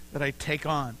burden that I take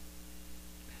on.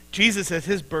 Jesus says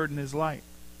his burden is light,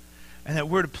 and that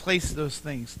we're to place those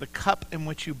things, the cup in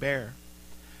which you bear.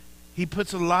 He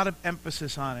puts a lot of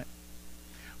emphasis on it.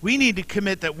 We need to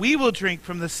commit that we will drink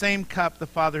from the same cup the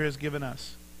Father has given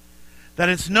us. That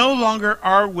it's no longer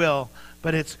our will,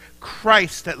 but it's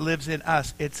Christ that lives in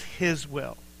us. It's his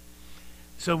will.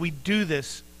 So we do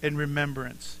this in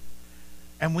remembrance.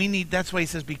 And that's why he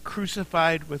says, be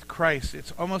crucified with Christ.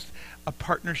 It's almost a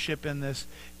partnership in this.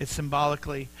 It's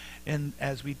symbolically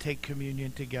as we take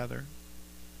communion together.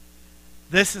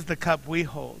 This is the cup we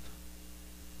hold.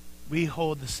 We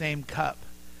hold the same cup.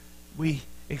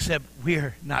 Except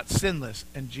we're not sinless,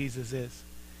 and Jesus is.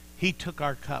 He took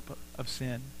our cup of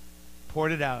sin,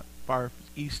 poured it out, far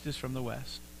east is from the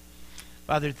west.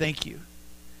 Father, thank you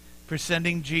for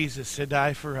sending Jesus to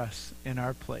die for us in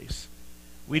our place.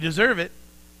 We deserve it.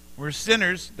 We're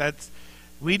sinners.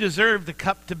 We deserve the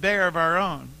cup to bear of our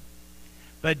own.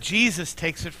 But Jesus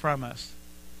takes it from us.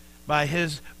 By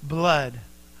his blood,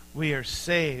 we are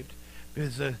saved.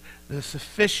 Because the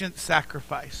sufficient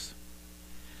sacrifice.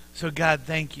 So God,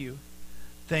 thank you.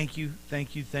 Thank you,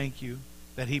 thank you, thank you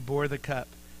that he bore the cup,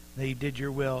 that he did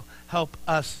your will. Help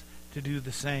us to do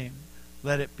the same.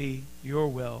 Let it be your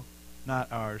will, not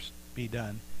ours, be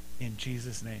done. In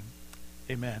Jesus' name,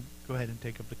 amen. Go ahead and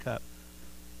take up the cup.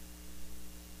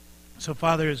 So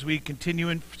Father, as we continue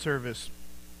in service,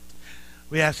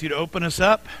 we ask you to open us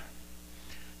up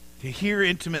to hear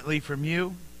intimately from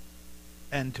you,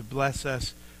 and to bless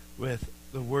us with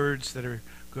the words that are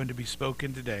going to be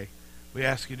spoken today. We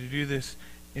ask you to do this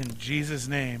in Jesus'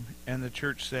 name, and the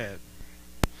church said,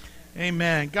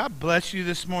 amen. God bless you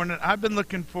this morning. I've been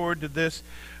looking forward to this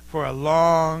for a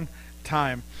long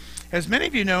time. As many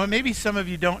of you know, and maybe some of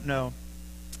you don't know,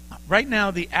 right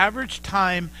now the average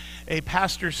time a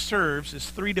pastor serves is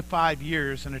 3 to 5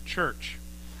 years in a church.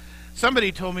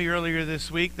 Somebody told me earlier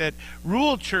this week that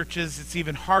rural churches, it's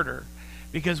even harder,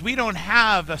 because we don't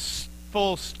have a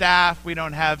full staff, we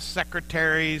don't have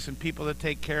secretaries and people that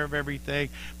take care of everything,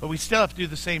 but we still have to do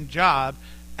the same job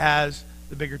as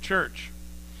the bigger church.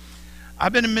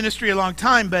 I've been in ministry a long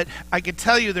time, but I can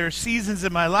tell you there are seasons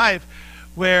in my life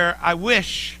where I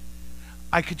wish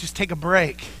I could just take a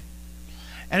break.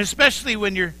 And especially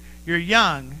when you're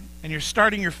young and you're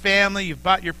starting your family, you've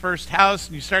bought your first house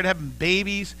and you start having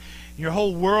babies, and your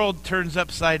whole world turns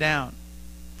upside down.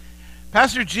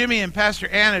 Pastor Jimmy and Pastor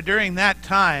Anna, during that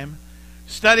time,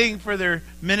 studying for their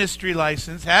ministry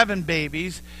license, having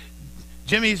babies.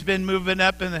 Jimmy's been moving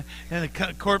up in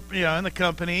the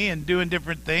company and doing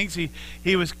different things.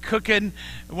 He was cooking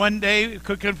one day,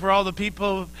 cooking for all the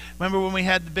people. Remember when we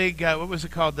had the big what was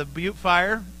it called, the Butte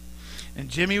Fire? And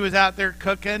Jimmy was out there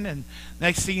cooking, and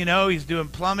next thing you know, he's doing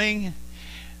plumbing.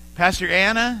 Pastor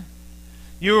Anna,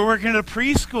 you were working at a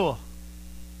preschool,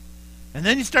 and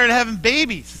then you started having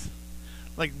babies,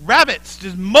 like rabbits,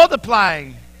 just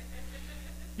multiplying.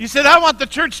 You said, I want the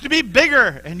church to be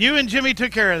bigger, and you and Jimmy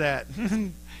took care of that.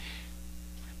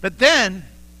 But then,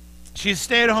 she's a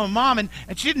stay-at-home mom, and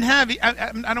she didn't have,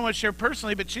 I don't want to share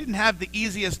personally, but she didn't have the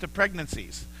easiest of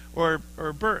pregnancies or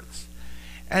births.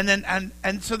 And then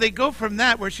and so they go from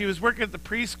that, where she was working at the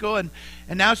preschool, and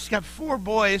now she's got 4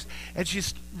 boys, and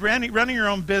she's running her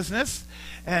own business,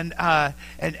 and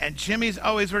Jimmy's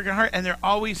always working hard, and they're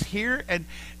always here, and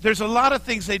there's a lot of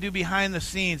things they do behind the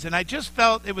scenes, and I just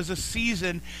felt it was a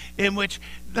season in which,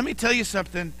 let me tell you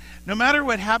something, no matter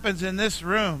what happens in this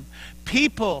room,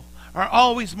 people are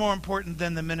always more important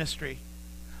than the ministry.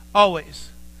 Always.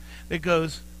 It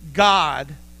goes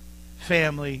God,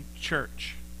 family,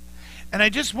 church. And I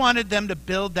just wanted them to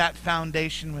build that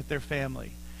foundation with their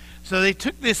family. So they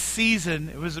took this season,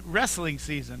 it was a wrestling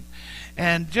season,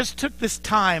 and just took this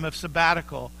time of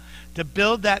sabbatical to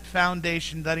build that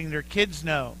foundation, letting their kids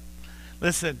know,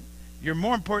 listen, you're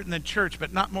more important than church,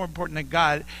 but not more important than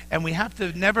God, and we have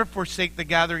to never forsake the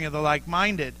gathering of the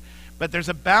like-minded. But there's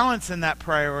a balance in that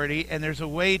priority, and there's a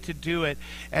way to do it.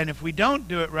 And if we don't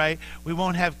do it right, we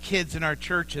won't have kids in our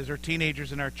churches or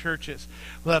teenagers in our churches.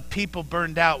 We'll have people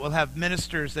burned out. We'll have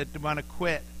ministers that want to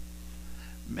quit.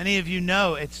 Many of you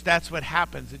know that's what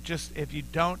happens. It just, if you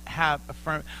don't have a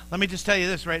firm... Let me just tell you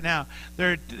this right now.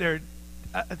 There are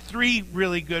 3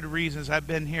 really good reasons. I've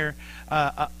been here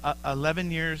 11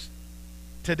 years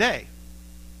today.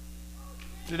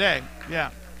 Today.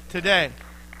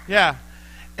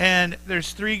 And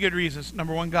there's 3 good reasons.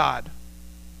 Number 1, God.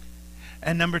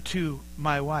 And number 2,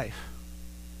 my wife.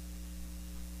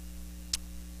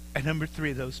 And number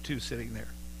 3, those 2 sitting there.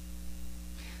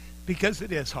 Because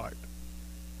it is hard.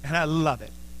 And I love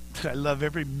it. I love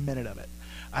every minute of it.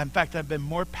 In fact, I've been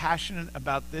more passionate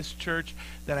about this church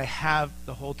than I have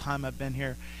the whole time I've been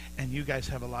here. And you guys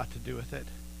have a lot to do with it.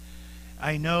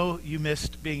 I know you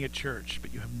missed being at church,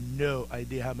 but you have no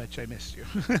idea how much I missed you.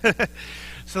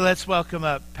 So let's welcome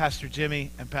up Pastor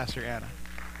Jimmy and Pastor Anna.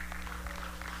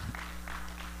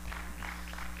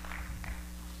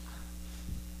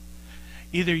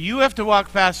 Either you have to walk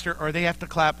faster or they have to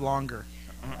clap longer.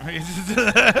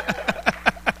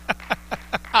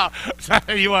 Oh,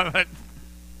 sorry, you want what?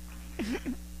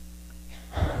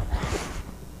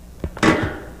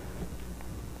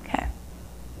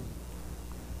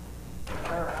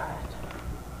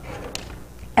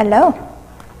 Hello.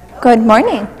 Good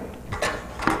morning.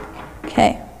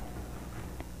 Okay.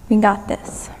 We got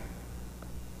this.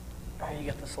 You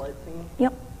got the slide thing?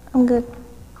 Yep, I'm good.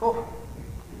 Cool.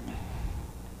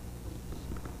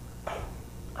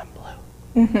 I'm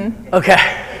blue. Mm-hmm. Okay.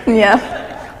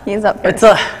 Yeah. He's up first.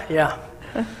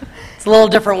 It's a little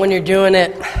different when you're doing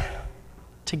it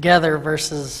together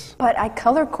versus... But I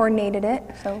color coordinated it,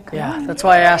 so come on. That's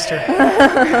why I asked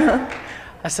her.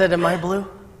 I said, am I blue?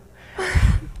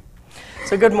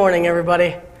 So good morning,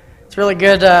 everybody. It's really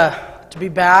good to be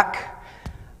back.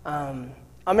 I'm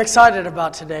excited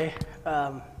about today.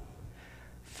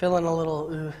 Feeling a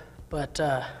little, but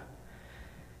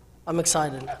I'm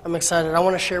excited. I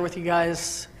want to share with you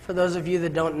guys, for those of you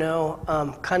that don't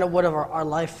know, kind of what our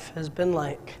life has been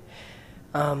like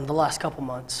the last couple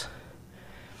months.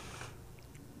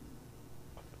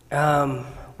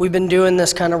 We've been doing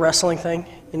this kind of wrestling thing,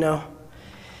 you know.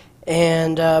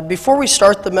 And before we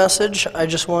start the message, I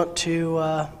just want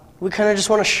to, we kind of just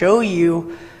want to show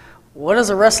you what does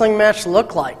a wrestling match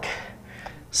look like.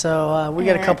 So we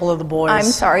got a couple of the boys. I'm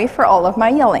sorry for all of my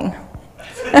yelling.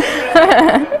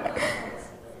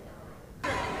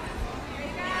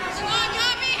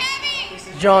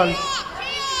 John.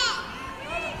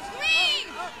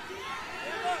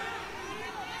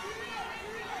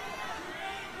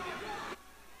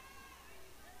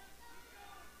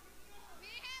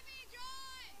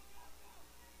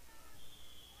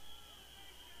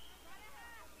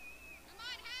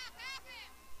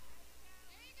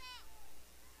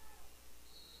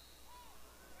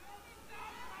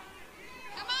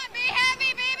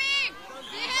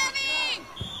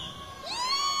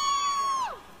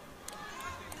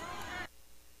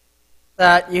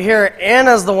 That you hear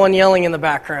Anna's the one yelling in the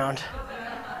background,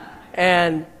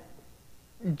 and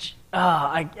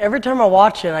every time I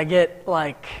watch it, I get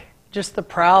like just the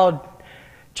proud.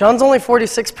 John's only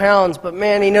 46 pounds, but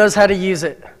man, he knows how to use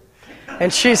it.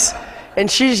 And she's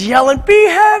yelling, "Be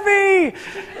heavy!"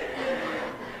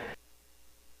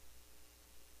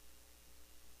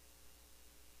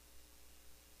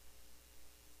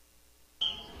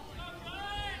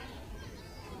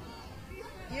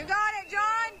 You got it,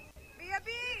 John. Be a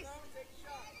beast.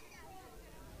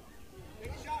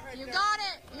 You got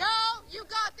it. No, you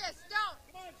got this. Don't.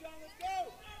 Come on, John, let's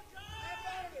go.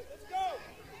 Let's go.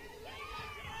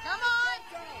 Come on.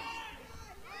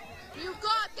 You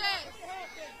got this.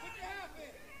 Put your half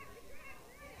in.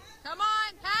 Come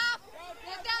on, half.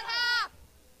 Get that half.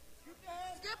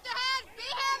 Scoop the head. Be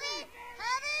heavy.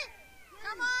 Heavy.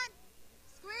 Come on.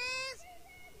 Squeeze.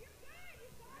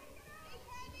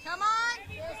 Come on.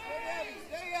 Yes,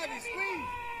 stay heavy, squeeze.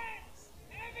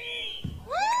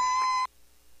 Woo!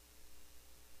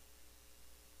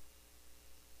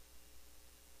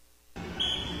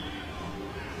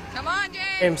 Come on,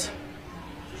 James. James.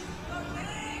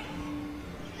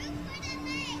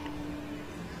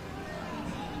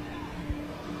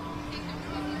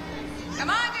 Come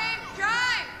on, James.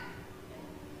 Drive.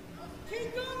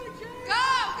 Keep going, James. Go.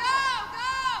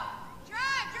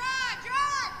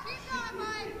 Drive. Keep going,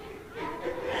 Mike.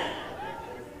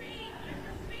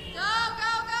 Go.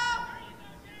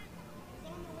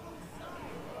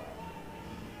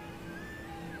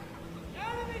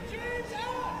 Out of it, James,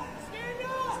 out. Stand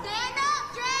up. Stand up,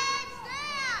 James.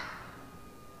 Stand.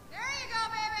 There you go,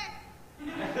 baby.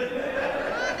 Come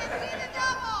on, let's see the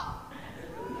double.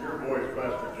 Your voice,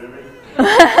 Pastor Jimmy.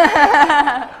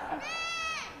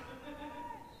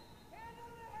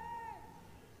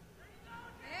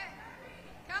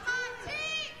 Come on, T.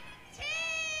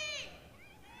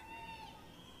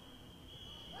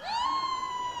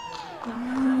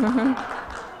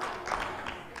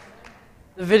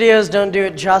 The videos don't do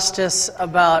it justice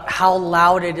about how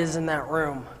loud it is in that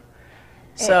room.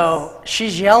 So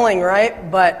she's yelling, right?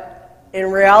 But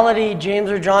in reality, James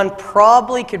or John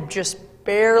probably could just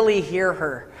barely hear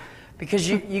her. Because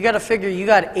you got to figure, you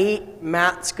got 8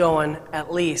 mats going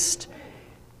at least.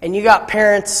 And you got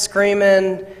parents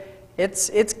screaming.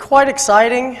 It's quite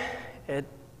exciting.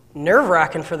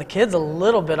 Nerve-wracking for the kids a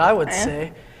little bit, I would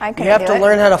say. I You couldn't have do to it.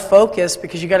 learn how to focus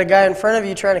because you got a guy in front of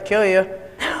you trying to kill you.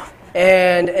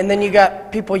 And then you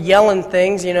got people yelling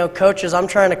things, coaches. I'm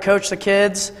trying to coach the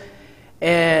kids.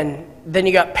 And then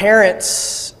you got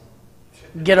parents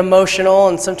get emotional,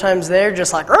 and sometimes they're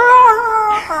just like,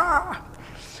 "Rah!"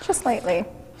 Just lately.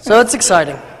 So it's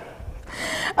exciting.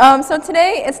 So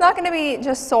today, it's not going to be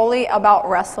just solely about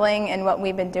wrestling and what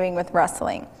we've been doing with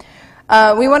wrestling.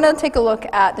 We want to take a look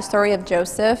at the story of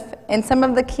Joseph and some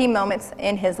of the key moments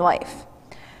in his life.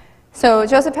 So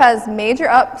Joseph has major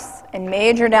ups and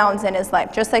major downs in his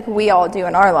life, just like we all do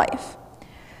in our life.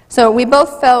 So we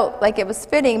both felt like it was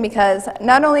fitting because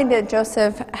not only did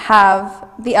Joseph have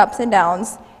the ups and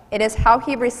downs, it is how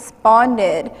he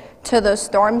responded to those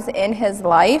storms in his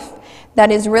life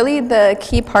that is really the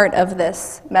key part of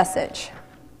this message.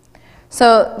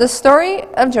 So the story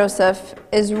of Joseph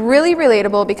is really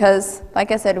relatable because,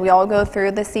 like I said, we all go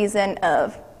through the season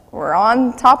of we're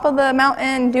on top of the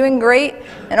mountain doing great,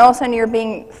 and all of a sudden you're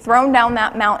being thrown down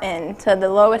that mountain to the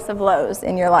lowest of lows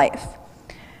in your life.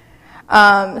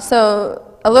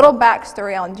 So a little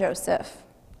backstory on Joseph.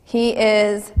 He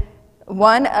is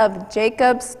one of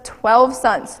Jacob's 12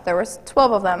 sons. There was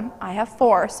 12 of them. I have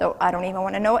 4, so I don't even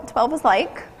want to know what 12 is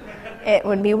like. It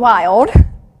would be wild.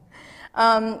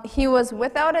 He was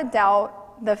without a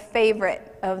doubt the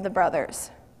favorite of the brothers.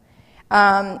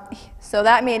 So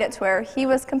that made it to where he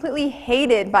was completely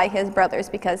hated by his brothers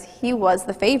because he was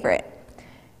the favorite.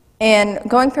 And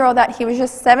going through all that, he was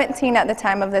just 17 at the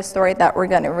time of this story that we're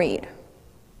going to read.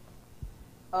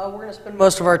 We're going to spend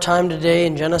most of our time today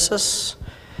in Genesis,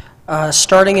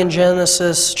 starting in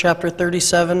Genesis chapter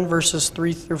 37, verses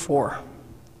 3 through 4.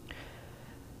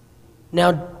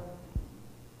 Now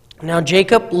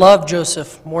Jacob loved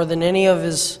Joseph more than any of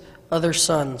his other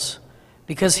sons,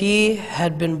 because he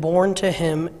had been born to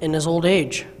him in his old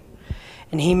age,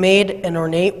 and he made an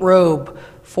ornate robe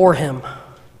for him.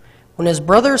 When his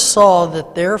brothers saw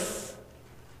that their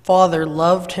father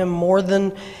loved him more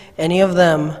than any of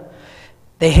them,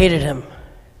 they hated him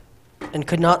and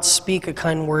could not speak a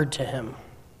kind word to him.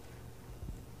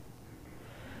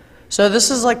 So this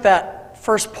is like that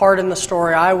first part in the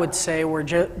story, I would say, where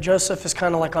Joseph is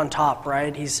kind of like on top,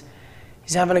 right? He's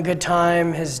having a good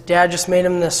time. His dad just made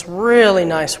him this really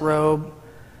nice robe.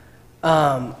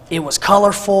 It was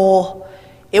colorful.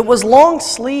 It was long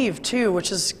sleeve too,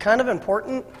 which is kind of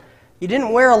important. You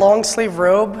didn't wear a long sleeve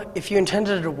robe if you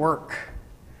intended to work.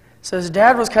 So his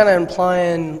dad was kind of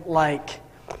implying, like,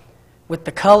 with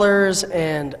the colors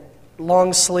and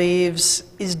long sleeves,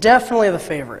 he's definitely the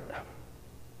favorite.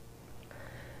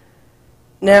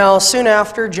 Now, soon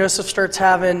after, Joseph starts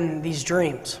having these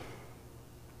dreams,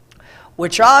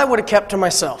 which I would have kept to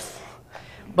myself,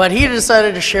 but he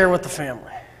decided to share with the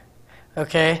family.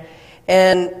 Okay?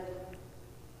 And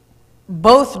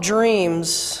both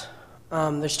dreams,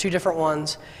 there's two different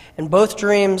ones, in both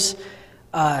dreams,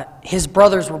 his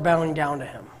brothers were bowing down to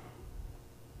him.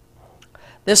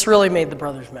 This really made the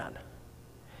brothers mad.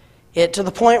 To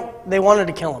the point they wanted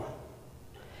to kill him.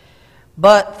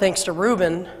 But thanks to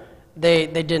Reuben, they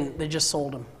didn't. They just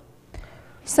sold him.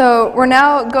 So we're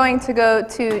now going to go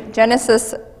to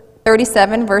Genesis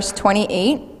 37, verse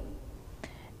 28.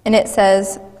 And it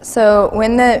says, "So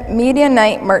when the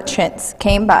Midianite merchants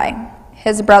came by,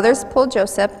 his brothers pulled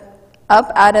Joseph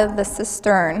up out of the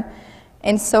cistern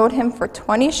and sold him for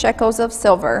 20 shekels of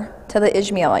silver to the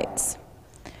Ishmaelites,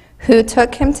 who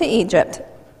took him to Egypt.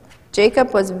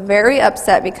 Jacob was very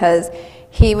upset because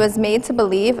he was made to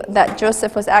believe that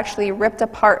Joseph was actually ripped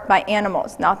apart by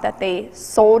animals, not that they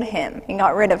sold him and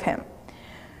got rid of him."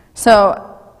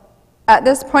 So at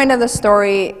this point of the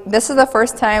story, this is the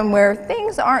first time where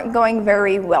things aren't going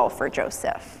very well for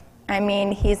Joseph. I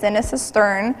mean, he's in a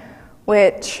cistern,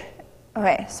 which,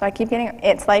 okay, so I keep getting,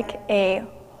 it's like a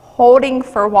holding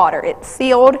for water. It's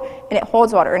sealed and it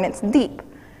holds water and it's deep.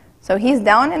 So he's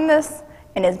down in this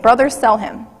and his brothers sell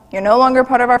him. You're no longer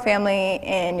part of our family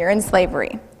and you're in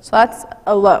slavery. So that's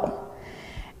a low.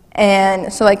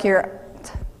 And so like your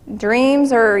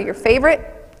dreams are your favorite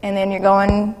and then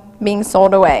you're being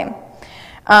sold away.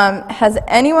 Has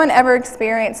anyone ever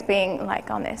experienced being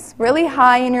like on this really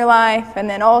high in your life and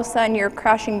then all of a sudden you're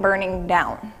crashing, burning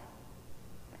down?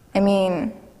 I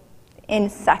mean, in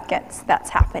seconds that's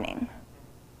happening.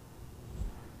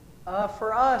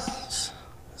 For us,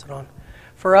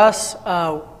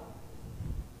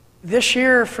 this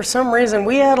year, for some reason,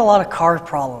 we had a lot of car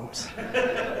problems.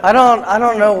 I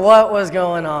don't know what was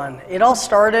going on. It all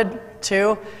started,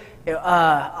 too.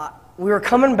 We were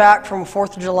coming back from a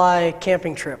 4th of July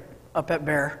camping trip up at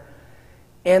Bear,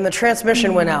 and the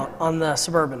transmission went out on the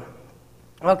Suburban.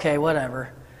 Okay,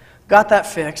 whatever. Got that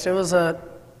fixed. It was a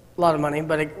lot of money,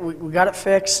 but we got it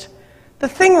fixed. The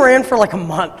thing ran for like a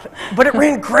month, but it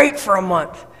ran great for a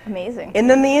month. Amazing. And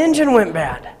then the engine went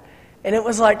bad. And it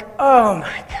was like, oh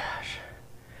my gosh,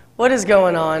 what is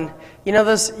going on? You know,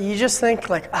 you just think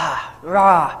like,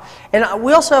 rah. And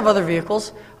we also have other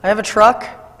vehicles. I have a truck,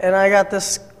 and I got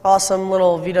this awesome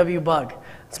little VW Bug.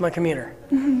 It's my commuter.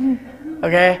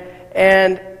 Okay?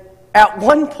 And at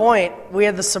one point, we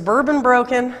had the Suburban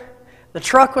broken, the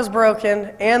truck was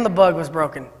broken, and the Bug was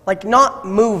broken. Like, not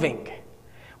moving.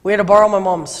 We had to borrow my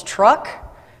mom's truck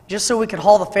just so we could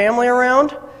haul the family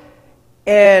around.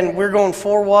 And we're going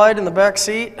 4 wide in the back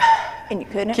seat. And you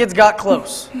couldn't? Kids got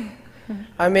close.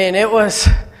 I mean, it was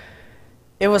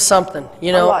something,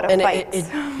 you know. A lot of and fights.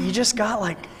 You just got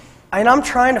like, and I'm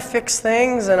trying to fix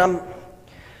things, and I'm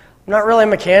not really a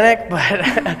mechanic,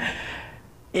 but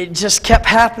it just kept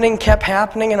happening,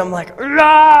 and I'm like,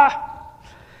 ah!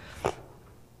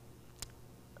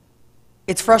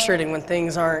 It's frustrating when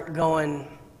things aren't going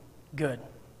good.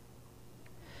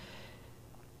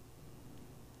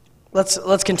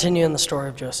 Let's continue in the story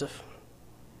of Joseph.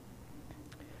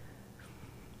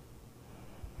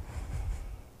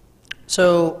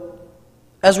 So,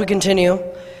 as we continue,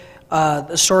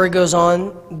 the story goes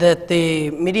on that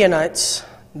the Midianites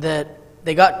that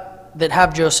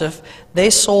have Joseph, they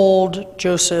sold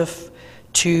Joseph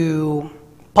to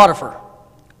Potiphar,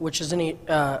 which is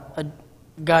a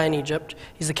guy in Egypt.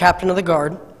 He's the captain of the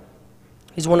guard.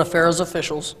 He's one of Pharaoh's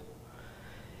officials.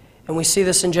 And we see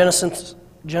this in Genesis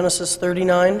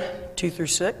 39,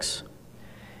 2-6.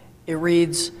 It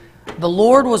reads, "The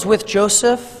Lord was with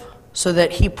Joseph so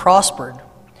that he prospered,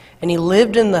 and he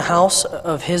lived in the house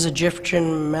of his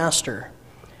Egyptian master.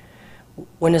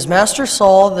 When his master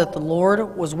saw that the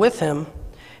Lord was with him,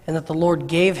 and that the Lord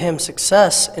gave him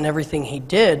success in everything he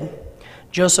did,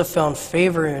 Joseph found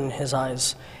favor in his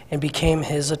eyes and became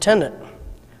his attendant.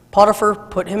 Potiphar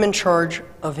put him in charge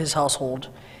of his household,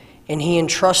 and he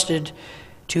entrusted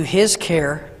to his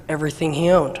care everything he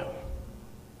owned."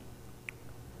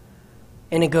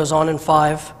 And it goes on in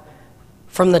 5.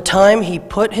 "From the time he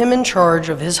put him in charge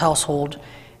of his household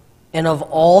and of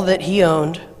all that he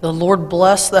owned, the Lord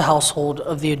blessed the household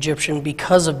of the Egyptian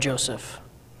because of Joseph.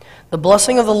 The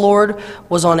blessing of the Lord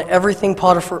was on everything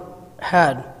Potiphar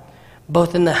had,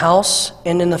 both in the house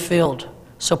and in the field.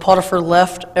 So Potiphar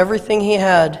left everything he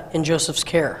had in Joseph's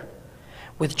care.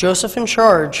 With Joseph in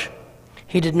charge,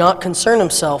 he did not concern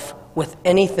himself with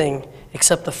anything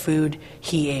except the food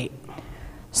he ate.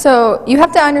 So you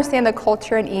have to understand the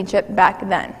culture in Egypt back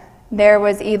then. There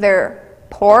was either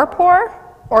poor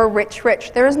or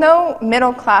rich. There was no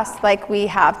middle class like we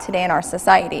have today in our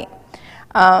society.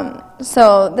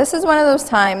 So this is one of those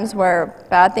times where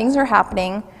bad things are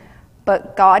happening,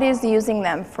 but God is using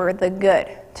them for the good.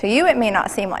 To you, it may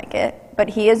not seem like it, but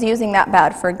he is using that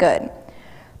bad for good.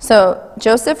 So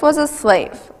Joseph was a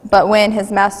slave, but when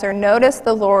his master noticed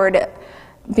the Lord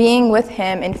being with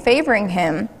him and favoring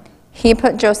him, he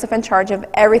put Joseph in charge of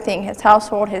everything, his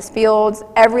household, his fields,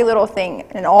 every little thing,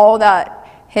 and all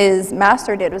that his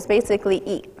master did was basically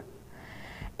eat.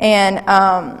 And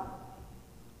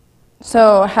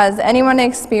so has anyone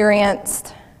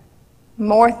experienced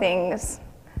more things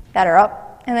that are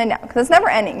up and then down? Because it's never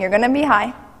ending. You're going to be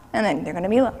high, and then you're going to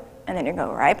be low, and then you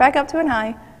go right back up to a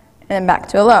high, and then back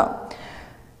to a low.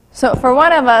 So for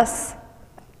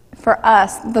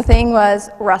us, the thing was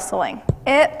wrestling.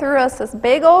 It threw us this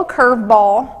big old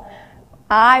curveball.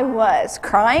 I was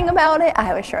crying about it.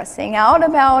 I was stressing out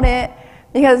about it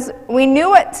because we knew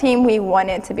what team we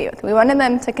wanted to be with. We wanted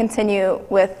them to continue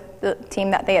with the team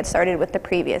that they had started with the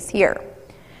previous year.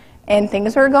 And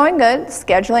things were going good.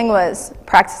 Scheduling was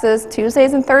practices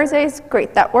Tuesdays and Thursdays.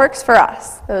 Great, that works for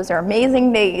us. Those are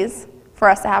amazing days for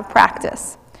us to have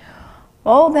practice.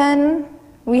 Well, then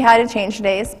we had to change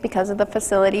days because of the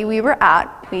facility we were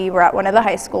at. We were at one of the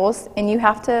high schools, and you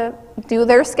have to do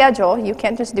their schedule. You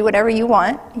can't just do whatever you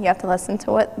want. You have to listen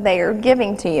to what they are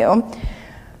giving to you.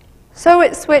 So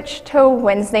it switched to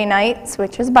Wednesday nights,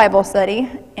 which is Bible study,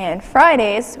 and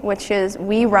Fridays, which is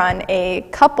we run a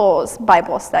couples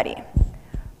Bible study.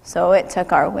 So it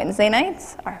took our Wednesday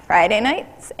nights, our Friday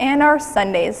nights, and our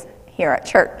Sundays here at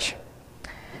church.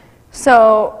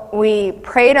 So we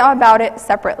prayed about it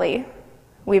separately.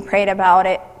 We prayed about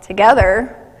it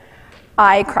together.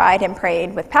 I cried and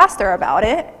prayed with Pastor about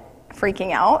it,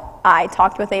 freaking out. I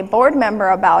talked with a board member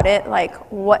about it, like,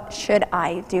 what should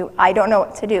I do? I don't know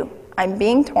what to do. I'm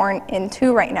being torn in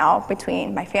two right now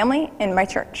between my family and my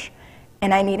church,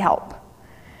 and I need help.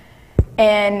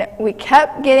 And we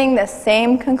kept getting the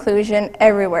same conclusion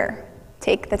everywhere.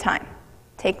 Take the time.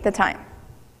 Take the time.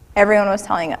 Everyone was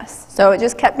telling us. So it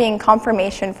just kept being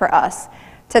confirmation for us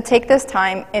to take this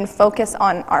time and focus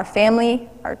on our family,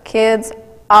 our kids,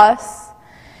 us.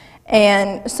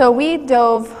 And so we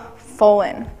dove full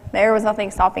in. There was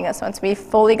nothing stopping us once we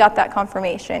fully got that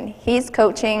confirmation. He's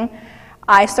coaching.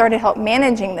 I started help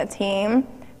managing the team.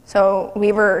 So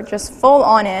we were just full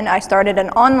on in. I started an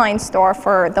online store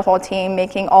for the whole team,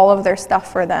 making all of their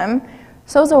stuff for them.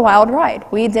 So it was a wild ride.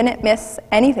 We didn't miss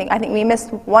anything. I think we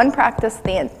missed one practice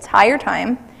the entire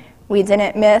time. We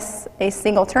didn't miss a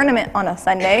single tournament on a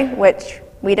Sunday, which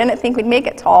we didn't think we'd make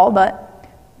it to all, but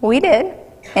we did.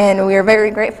 And we are very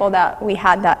grateful that we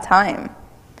had that time.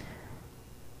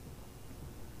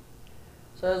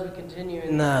 So as we continue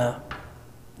in the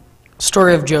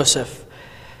story of Joseph,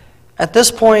 at this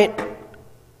point,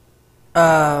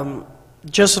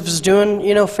 Joseph is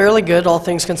doing, fairly good, all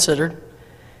things considered.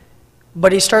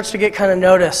 But he starts to get kind of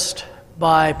noticed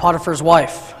by Potiphar's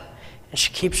wife, and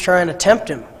she keeps trying to tempt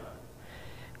him.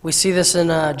 We see this in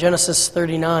Genesis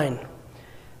 39,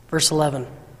 verse 11.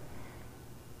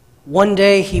 One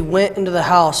day he went into the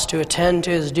house to attend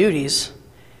to his duties.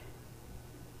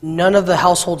 None of the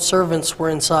household servants were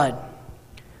inside.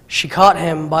 She caught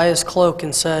him by his cloak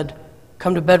and said,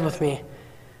 "Come to bed with me."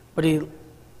 But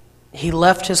he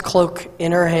left his cloak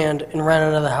in her hand and ran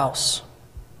out of the house.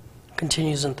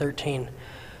 Continues in 13.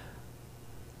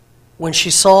 When she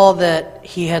saw that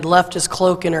he had left his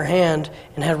cloak in her hand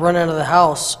and had run out of the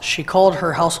house, she called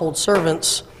her household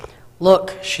servants.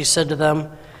 "Look," she said to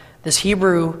them, "this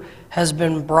Hebrew has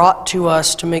been brought to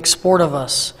us to make sport of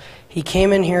us. He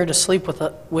came in here to sleep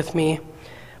with me,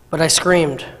 but I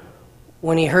screamed.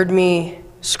 When he heard me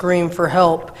scream for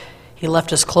help, he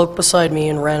left his cloak beside me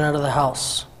and ran out of the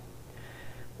house."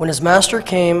 When his master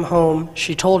came home,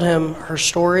 she told him her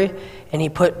story, and he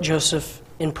put Joseph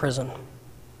in prison.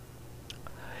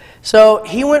 So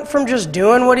he went from just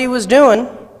doing what he was doing,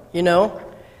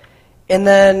 and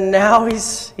then now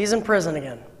he's in prison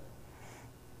again.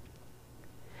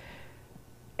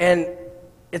 And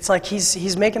it's like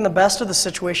he's making the best of the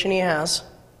situation he has.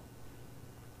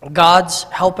 God's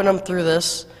helping him through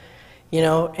this.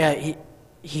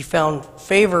 He found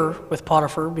favor with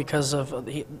Potiphar because of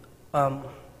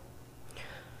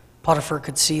Potiphar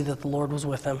could see that the Lord was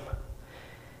with him.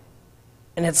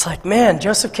 And it's like, man,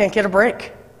 Joseph can't get a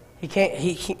break. He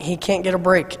can't get a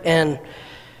break. And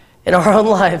in our own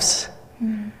lives,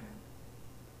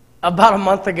 about a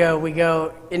month ago, we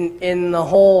go in the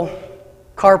whole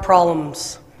car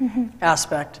problems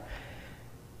aspect.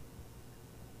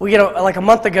 We get like a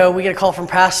month ago, we get a call from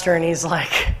Pastor, and he's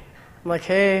like, I'm like,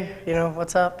 hey,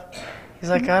 what's up? He's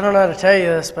like, I don't know how to tell you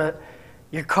this, but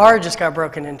your car just got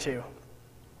broken into.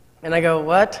 And I go,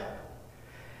 what?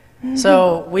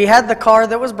 So we had the car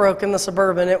that was broken, the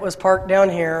Suburban. It was parked down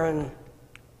here, and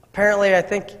apparently I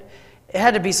think it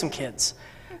had to be some kids.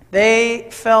 They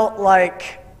felt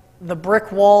like the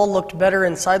brick wall looked better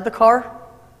inside the car.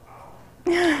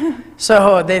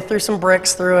 So they threw some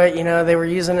bricks through it. They were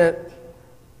using it.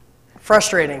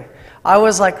 Frustrating. I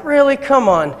was like, really? Come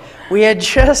on. We had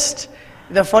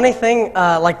the funny thing,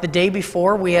 like the day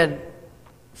before, we had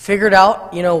figured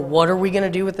out, what are we going to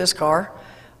do with this car?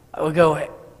 I would go, hey,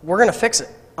 we're going to fix it.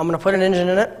 I'm going to put an engine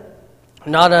in it.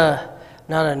 Not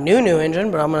a new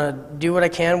engine, but I'm going to do what I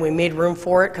can. We made room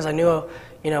for it because I knew,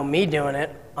 me doing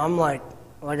it. I'm like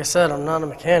I said, I'm not a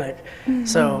mechanic.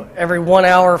 So every 1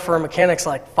 hour for a mechanic's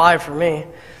like 5 for me.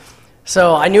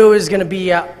 So I knew it was going to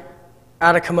be out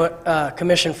of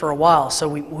commission for a while. So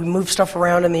we moved stuff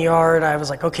around in the yard. I was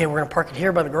like, okay, we're going to park it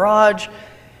here by the garage.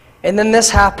 And then this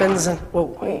happens, and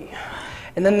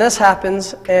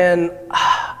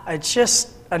it's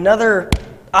just another,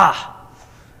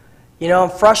 I'm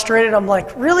frustrated. I'm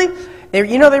like, really? They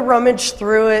rummaged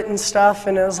through it and stuff,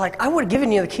 and it was like, I would have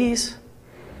given you the keys.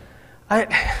 I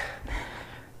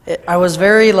was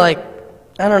very,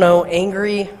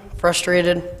 angry,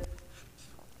 frustrated.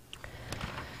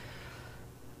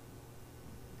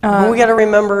 But we got to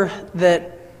remember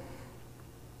that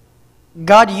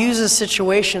God uses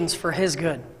situations for His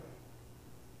good.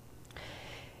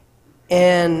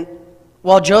 And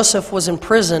while Joseph was in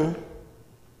prison,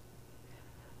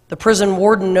 the prison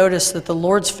warden noticed that the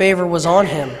Lord's favor was on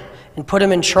him and put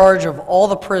him in charge of all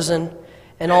the prison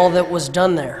and all that was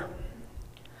done there.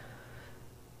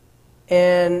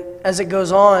 And as it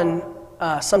goes on,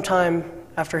 sometime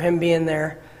after him being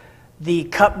there, the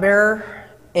cupbearer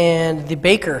and the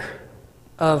baker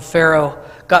of Pharaoh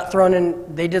got thrown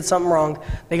in. They did something wrong.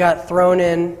 They got thrown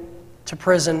in to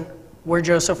prison where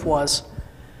Joseph was.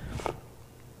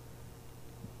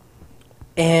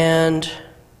 And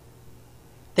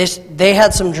they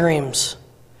had some dreams.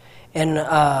 And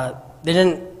they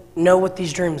didn't know what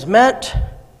these dreams meant.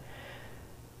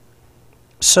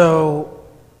 So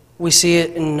we see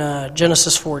it in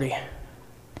Genesis 40.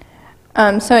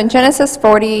 So in Genesis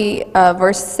 40,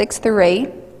 verse 6 through 8,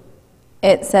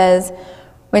 it says,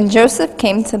 when Joseph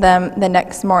came to them the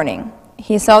next morning,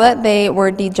 he saw that they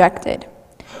were dejected.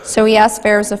 So he asked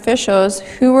Pharaoh's officials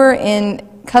who were in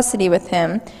custody with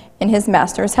him in his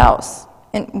master's house,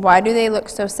 and why do they look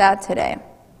so sad today?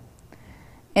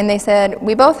 And they said,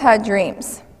 we both had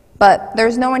dreams, but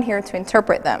there's no one here to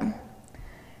interpret them.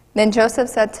 Then Joseph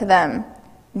said to them,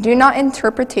 do not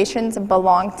interpretations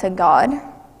belong to God?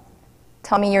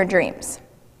 Tell me your dreams.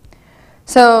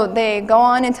 So they go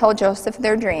on and tell Joseph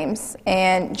their dreams,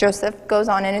 and Joseph goes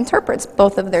on and interprets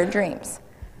both of their dreams.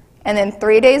 And then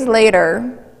 3 days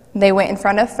later, they went in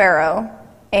front of Pharaoh,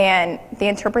 and the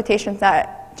interpretations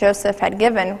that Joseph had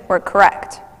given were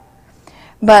correct.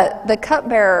 But the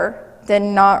cupbearer did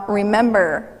not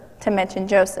remember to mention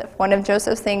Joseph. One of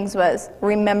Joseph's things was,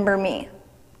 remember me.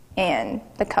 And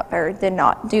the cupbearer did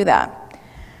not do that.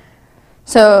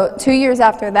 So 2 years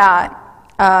after that,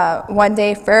 one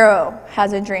day Pharaoh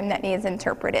has a dream that needs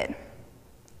interpreted.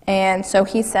 And so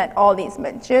he sent all these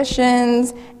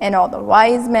magicians and all the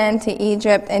wise men to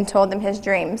Egypt and told them his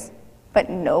dreams. But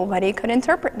nobody could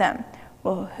interpret them.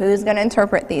 Well, who's going to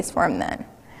interpret these for him then?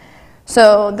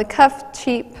 So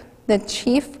the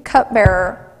chief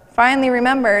cupbearer finally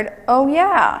remembered, oh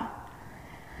yeah,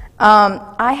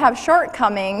 I have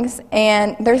shortcomings,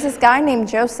 and there's this guy named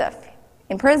Joseph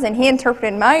in prison. He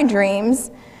interpreted my dreams,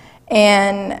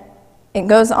 and it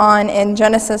goes on in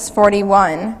Genesis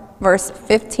 41, verse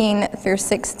 15 through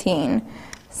 16,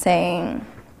 saying,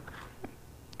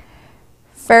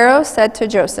 Pharaoh said to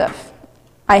Joseph,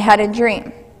 I had a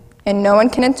dream, and no one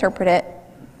can interpret it,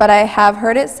 but I have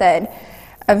heard it said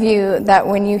of you that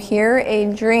when you hear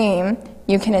a dream,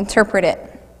 you can interpret it.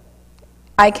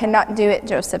 I cannot do it,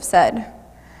 Joseph said.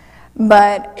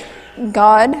 But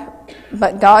God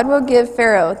will give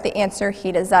Pharaoh the answer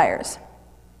he desires.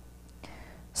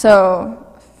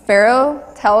 So Pharaoh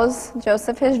tells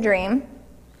Joseph his dream,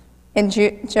 and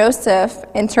Joseph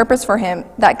interprets for him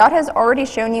that God has already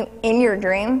shown you in your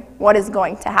dream what is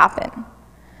going to happen.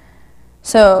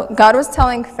 So God was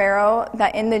telling Pharaoh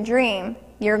that in the dream,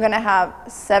 you're going to have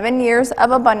 7 years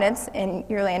of abundance in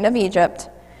your land of Egypt.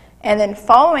 And then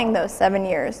following those 7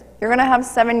 years, you're going to have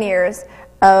 7 years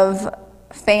of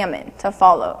famine to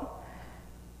follow.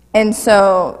 And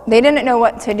so they didn't know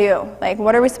what to do. Like,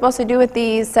 what are we supposed to do with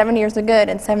these 7 years of good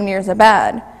and 7 years of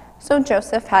bad? So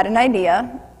Joseph had an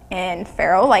idea, and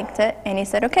Pharaoh liked it, and he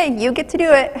said, okay, you get to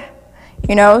do it.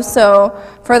 So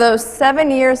for those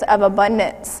 7 years of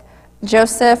abundance,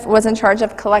 Joseph was in charge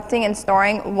of collecting and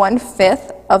storing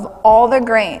 1/5 of all the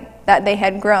grain that they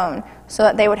had grown so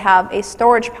that they would have a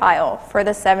storage pile for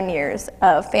the 7 years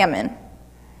of famine.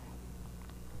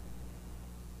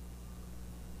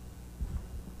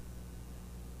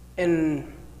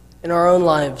 In our own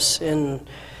lives, in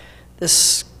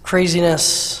this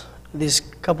craziness, these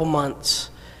couple months,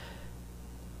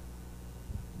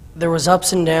 there was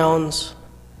ups and downs,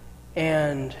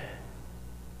 and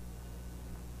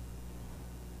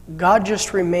God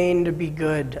just remained to be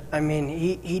good. I mean,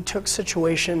 he took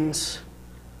situations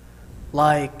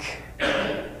like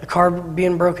the car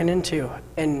being broken into,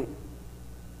 and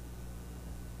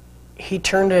he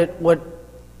turned it,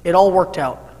 it all worked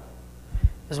out,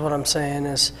 is what I'm saying.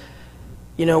 Is,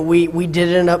 we did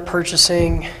end up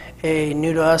purchasing a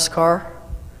new to us car,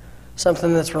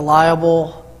 something that's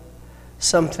reliable,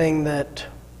 something that,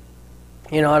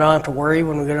 I don't have to worry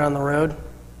when we go down the road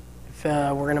if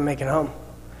we're going to make it home.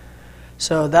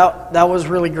 So that was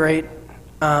really great.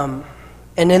 And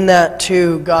in that,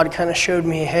 too, God kind of showed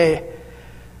me, hey,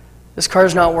 this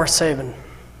car's not worth saving.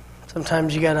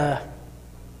 Sometimes you got to...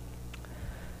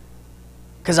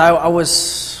 Because I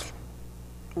was,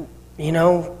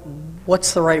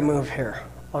 what's the right move here?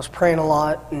 I was praying a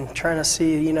lot and trying to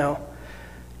see,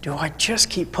 do I just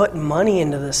keep putting money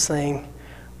into this thing,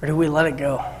 or do we let it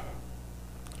go?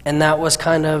 And that was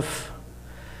kind of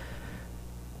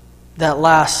that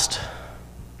last,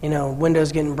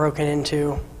 windows getting broken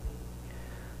into.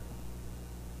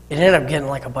 It ended up getting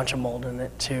like a bunch of mold in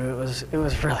it too. It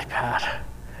was really bad.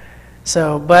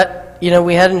 So, but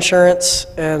we had insurance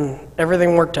and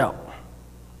everything worked out.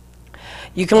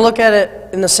 You can look at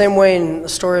it in the same way in the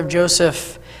story of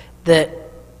Joseph, that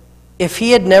if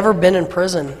he had never been in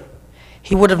prison,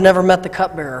 he would have never met the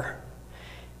cupbearer.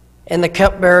 And the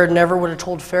cupbearer never would have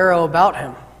told Pharaoh about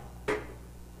him.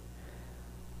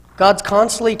 God's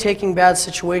constantly taking bad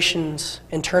situations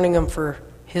and turning them for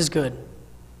his good.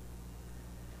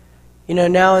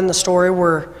 Now in the story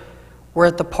we're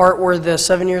at the part where the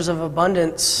 7 years of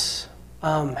abundance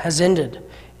has ended.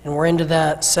 And we're into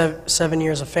that 7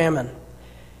 years of famine.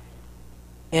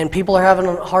 And people are having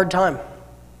a hard time.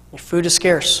 Food is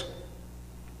scarce.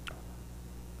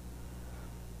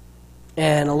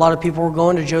 And a lot of people were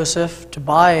going to Joseph to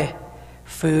buy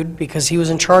food because he was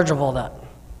in charge of all that.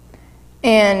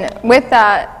 And with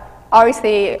that,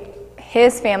 obviously,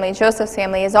 his family, Joseph's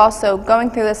family, is also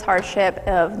going through this hardship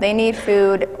of they need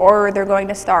food or they're going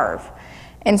to starve.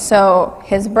 And so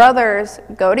his brothers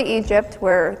go to Egypt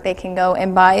where they can go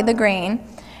and buy the grain,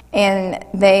 and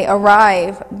they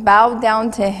arrive, bow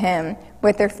down to him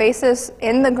with their faces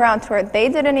in the ground to where they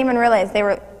didn't even realize they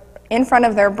were in front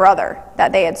of their brother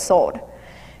that they had sold.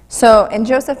 So, and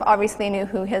Joseph obviously knew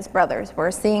who his brothers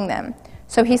were, seeing them.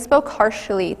 So he spoke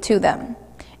harshly to them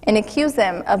and accused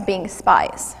them of being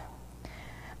spies.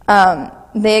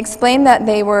 They explained that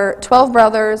they were 12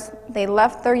 brothers, they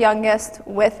left their youngest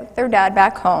with their dad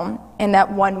back home, and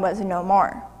that one was no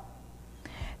more.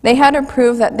 They had to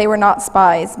prove that they were not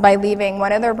spies by leaving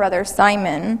one of their brothers,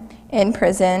 Simon, in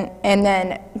prison, and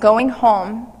then going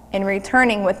home and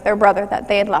returning with their brother that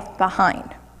they had left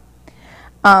behind.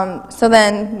 So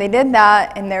then they did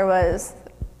that, and there was,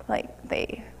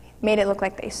 they made it look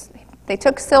like they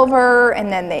took silver,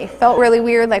 and then they felt really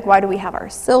weird, like, why do we have our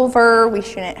silver? We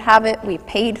shouldn't have it. We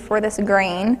paid for this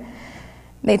grain.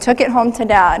 They took it home to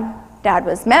Dad. Dad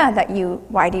was mad that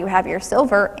why do you have your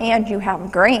silver and you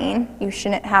have grain? You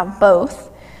shouldn't have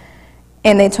both.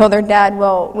 And they told their dad,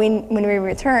 well, when we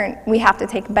return, we have to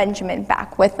take Benjamin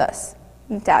back with us.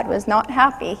 Dad was not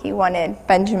happy. He wanted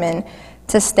Benjamin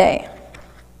to stay.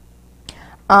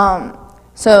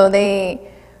 So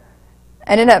they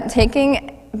ended up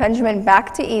taking Benjamin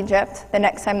back to Egypt the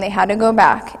next time they had to go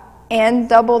back, and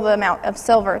double the amount of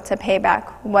silver to pay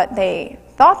back what they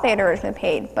thought they had originally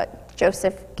paid, but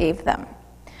Joseph gave them.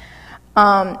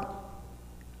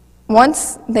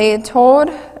 Once they told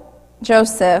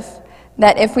Joseph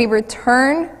that if we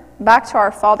return back to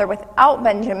our father without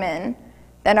Benjamin,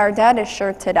 then our dad is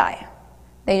sure to die.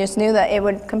 They just knew that it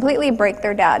would completely break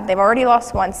their dad. They've already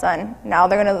lost one son. Now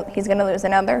he's going to lose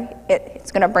another.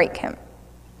 It's going to break him.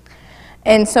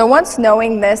 And so once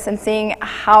knowing this and seeing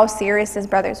how serious his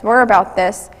brothers were about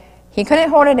this, he couldn't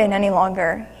hold it in any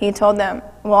longer. He told them,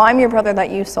 well, I'm your brother that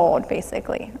you sold,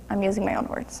 basically. I'm using my own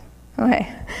words.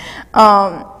 Okay.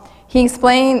 He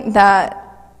explained that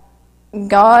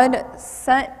God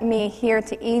sent me here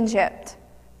to Egypt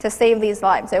to save these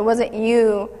lives. It wasn't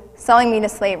you selling me to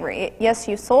slavery. Yes,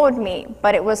 you sold me,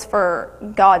 but it was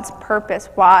for God's purpose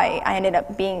why I ended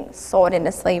up being sold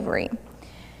into slavery.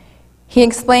 He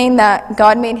explained that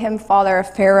God made him father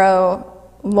of Pharaoh,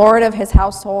 lord of his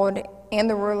household, and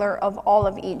the ruler of all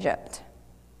of Egypt.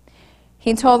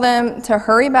 He told them to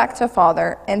hurry back to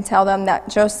Father and tell them that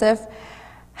Joseph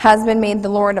has been made the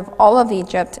lord of all of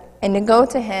Egypt, and to go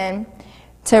to him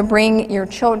to bring your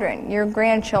children, your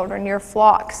grandchildren, your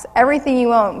flocks, everything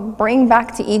you own, bring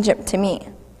back to Egypt to me.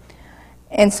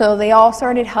 And so they all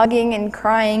started hugging and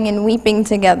crying and weeping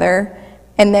together.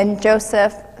 And then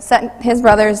Joseph sent his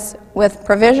brothers with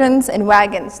provisions and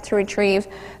wagons to retrieve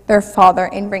their father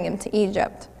and bring him to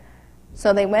Egypt.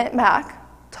 So they went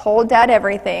back, told Dad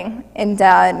everything, and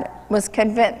Dad was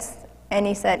convinced. And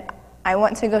he said, I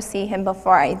want to go see him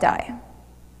before I die.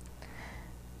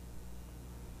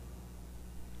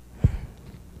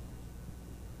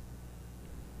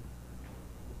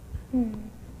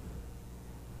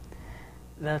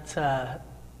 That's a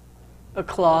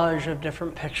collage of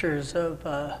different pictures of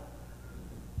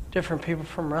different people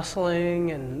from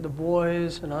wrestling and the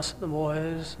boys and us and the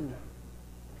boys and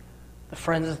the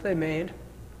friends that they made.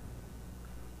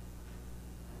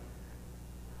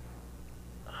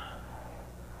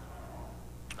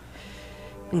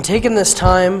 And taking this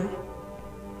time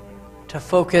to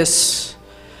focus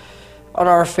on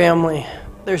our family,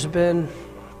 there's been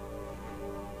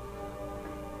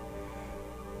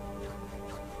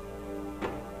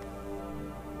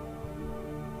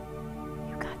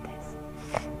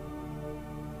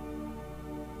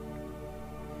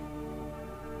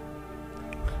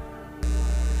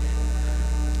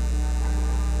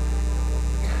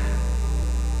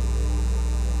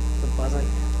buzzing.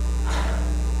 I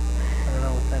don't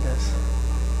know what that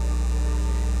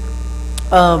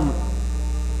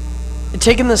is.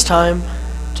 Taking this time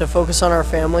to focus on our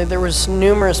family, there was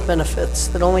numerous benefits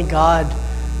that only God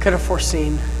could have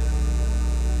foreseen.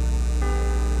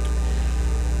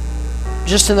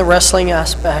 Just in the wrestling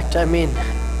aspect, I mean,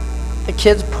 the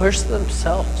kids pushed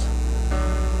themselves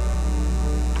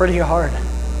pretty hard. I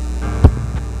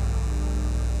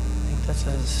think that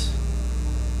says,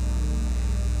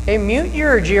 hey, mute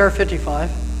your GR55,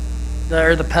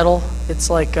 or the pedal. It's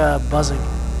like buzzing.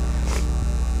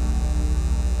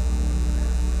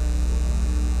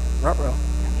 Ruh-roh.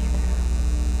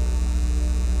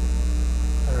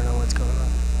 I don't know what's going on.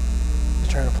 I'm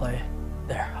trying to play.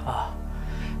 There. I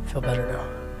feel better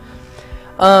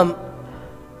now.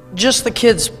 Just the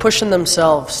kids pushing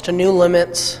themselves to new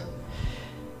limits.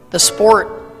 The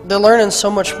sport, they're learning so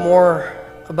much more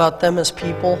about them as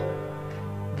people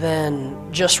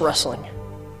than just wrestling.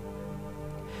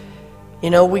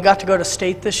 You know, we got to go to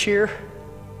state this year,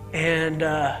 and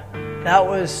that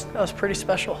was pretty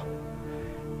special.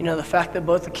 You know, the fact that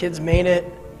both the kids made it,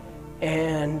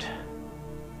 and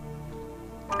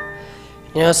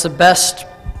you know, it's the best,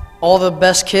 all the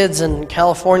best kids in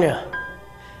California.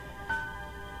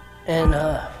 And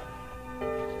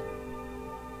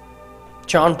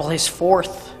John placed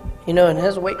fourth, you know, in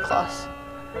his weight class.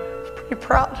 I was pretty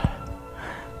proud.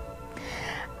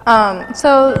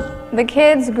 So the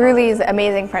kids grew these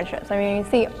amazing friendships. I mean, you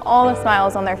see all the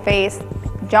smiles on their face.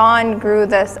 John grew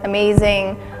this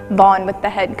amazing bond with the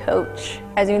head coach.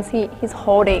 As you can see, he's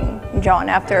holding John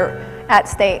at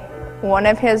state. One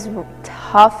of his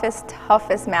toughest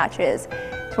matches,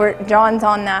 to where John's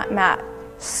on that mat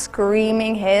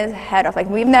screaming his head off. Like,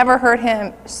 we've never heard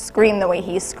him scream the way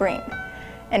he screamed.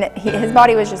 And his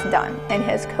body was just done. And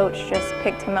his coach just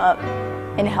picked him up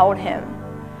and held him.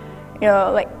 You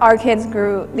know, like, our kids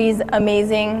grew these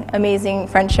amazing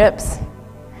friendships.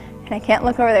 And I can't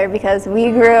look over there because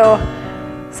we grew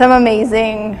some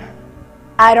amazing,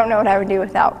 I don't know what I would do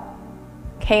without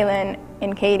Kaylin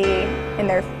and Katie and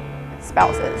their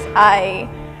spouses.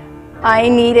 I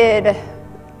needed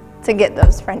to get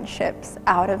those friendships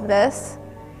out of this.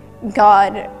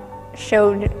 God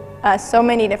showed us so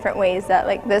many different ways that,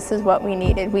 like, this is what we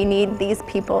needed. We need these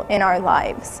people in our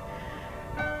lives.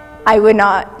 I would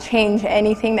not change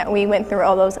anything that we went through,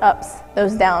 all those ups,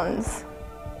 those downs,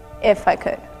 if I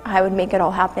could. I would make it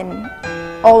all happen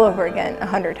all over again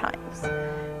 100 times.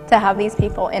 To have these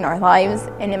people in our lives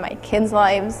and in my kids'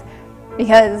 lives,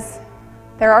 because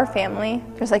they're our family,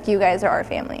 just like you guys are our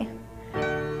family.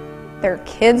 Their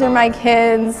kids are my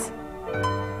kids.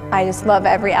 I just love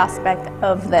every aspect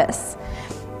of this.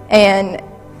 And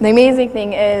the amazing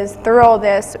thing is, through all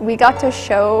this, we got to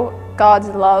show God's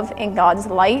love and God's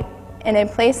light in a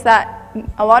place that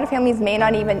a lot of families may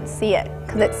not even see it,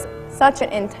 because it's such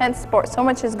an intense sport. So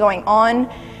much is going on.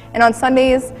 And on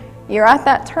Sundays, you're at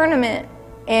that tournament,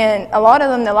 and a lot of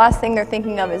them, the last thing they're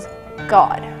thinking of is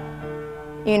God.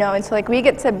 You know, and so like we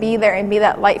get to be there and be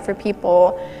that light for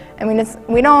people. I mean,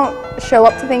 we don't show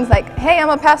up to things like, hey, I'm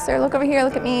a pastor, look over here,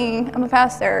 look at me, I'm a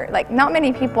pastor. Like, not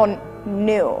many people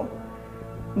knew.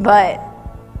 But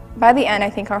by the end, I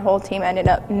think our whole team ended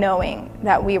up knowing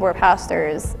that we were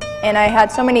pastors. And I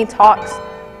had so many talks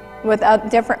with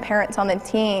different parents on the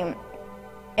team,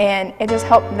 and it just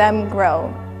helped them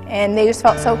grow. And they just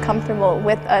felt so comfortable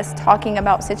with us talking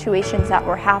about situations that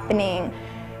were happening,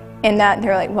 and that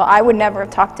they're like, well, I would never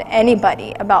have talked to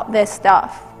anybody about this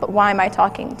stuff, but why am I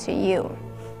talking to you?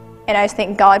 And I just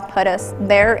think God put us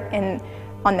there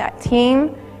on that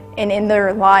team and in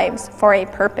their lives for a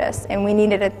purpose, and we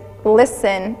needed to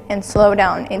listen and slow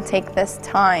down and take this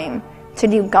time to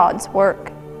do God's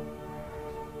work.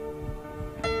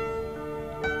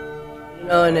 You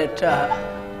know, and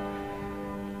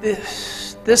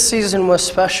this season was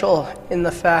special in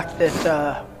the fact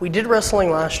that we did wrestling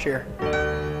last year,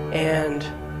 and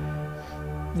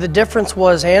the difference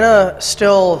was Anna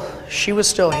she was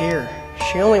still here.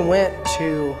 She only went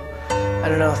to,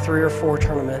 3 or 4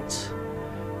 tournaments,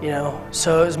 you know.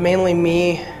 So it was mainly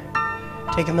me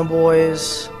taking the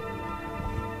boys,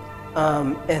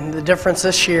 and the difference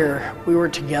this year, we were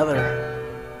together.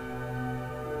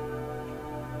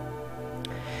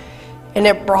 And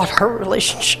it brought our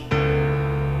relationship.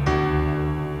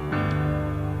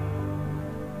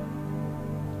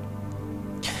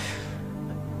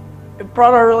 It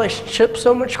brought our relationship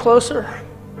so much closer.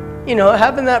 You know,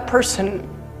 having that person,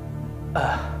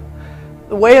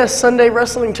 the way a Sunday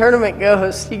wrestling tournament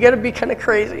goes, you gotta be kind of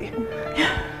crazy.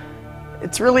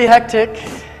 It's really hectic.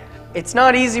 It's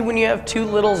not easy when you have 2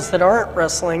 littles that aren't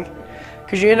wrestling,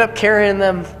 because you end up carrying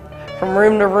them from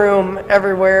room to room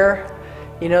everywhere.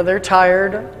 You know, they're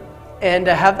tired, and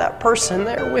to have that person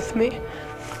there with me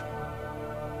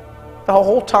the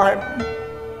whole time,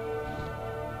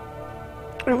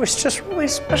 it was just really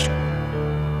special.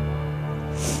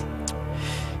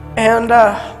 And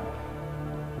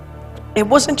it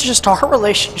wasn't just our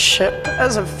relationship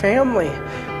as a family.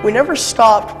 We never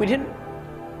stopped. We didn't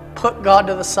put God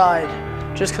to the side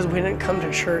just because we didn't come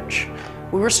to church.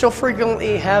 We were still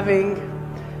frequently having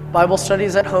Bible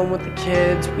studies at home with the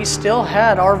kids. We still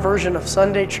had our version of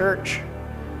Sunday church.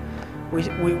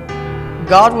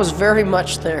 God was very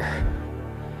much there.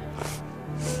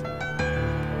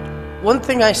 One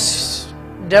thing I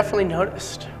definitely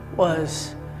noticed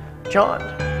was John.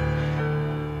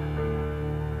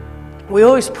 We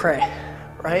always pray,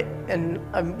 right? And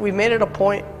we made it a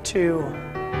point to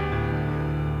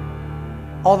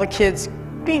all the kids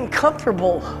being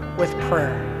comfortable with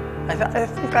prayer. I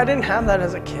think I didn't have that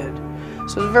as a kid.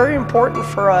 So it's very important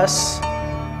for us,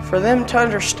 for them to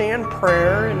understand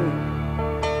prayer,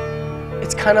 and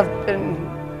it's kind of been,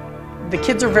 the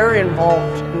kids are very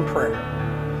involved in prayer.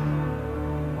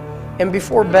 And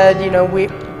before bed, you know,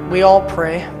 we all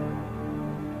pray.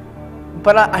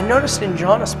 But I noticed in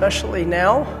John especially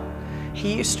now,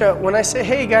 he used to, when I say,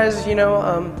 hey guys, you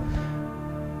know,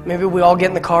 maybe we all get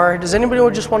in the car, does anybody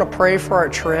just want to pray for our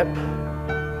trip?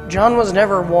 John was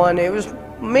never one. It was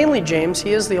mainly James.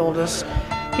 He is the oldest.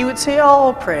 He would say, oh,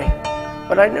 I'll pray.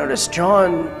 But I noticed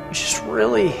John just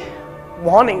really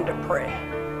wanting to pray.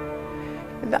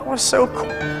 And that was so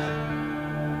cool.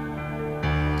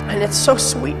 And it's so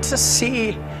sweet to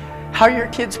see how your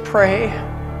kids pray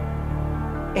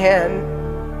and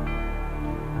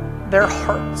their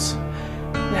hearts.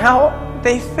 And how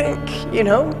they think, you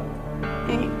know,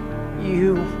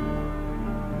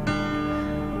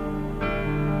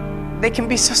 they can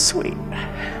be so sweet.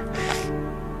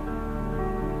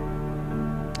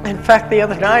 In fact, the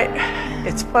other night,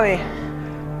 it's funny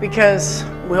because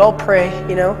we all pray,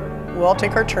 you know, we all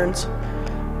take our turns.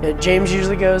 James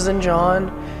usually goes, then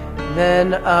John,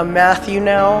 then Matthew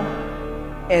now,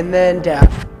 and then Dad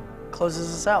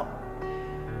closes us out.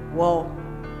 Well,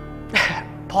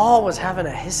 Paul was having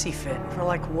a hissy fit. We're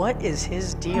like, what is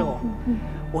his deal?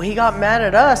 Well, he got mad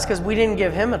at us because we didn't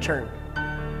give him a turn.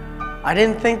 I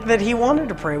didn't think that he wanted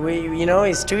to pray.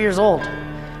 He's 2 years old.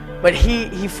 But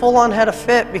he full on had a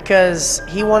fit because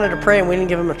he wanted to pray and we didn't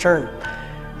give him a turn.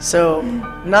 So,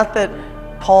 not that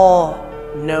Paul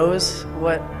knows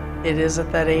what it is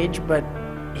at that age, but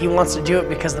he wants to do it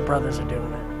because the brothers are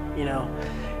doing it, you know.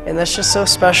 And that's just so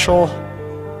special.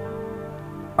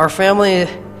 Our family,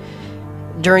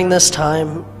 during this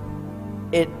time,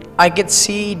 I could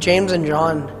see James and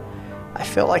John, I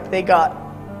feel like they got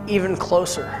even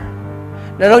closer.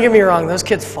 Now, don't get me wrong, those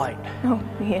kids fight. Oh,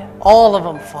 yeah. All of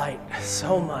them fight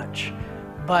so much.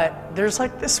 But there's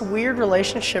like this weird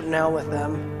relationship now with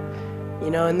them.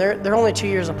 and they're only 2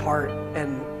 years apart,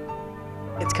 and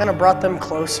it's kind of brought them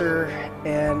closer.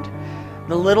 And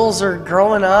the littles are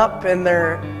growing up, and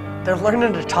they're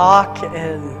learning to talk,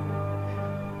 and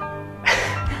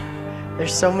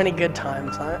there's so many good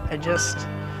times.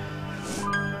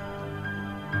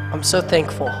 I'm so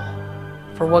thankful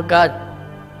for what God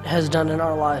has done in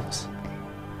our lives.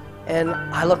 And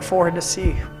I look forward to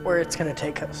see where it's going to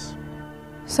take us.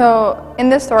 So in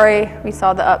this story, we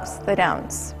saw the ups, the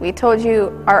downs. We told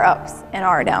you our ups and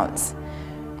our downs.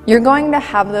 You're going to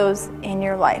have those in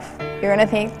your life. You're going to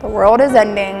think, the world is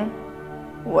ending.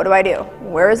 What do I do?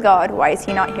 Where is God? Why is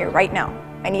he not here right now?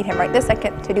 I need him right this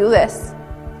second to do this,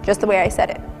 just the way I said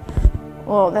it.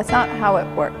 Well, that's not how it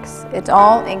works. It's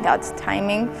all in God's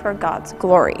timing for God's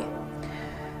glory.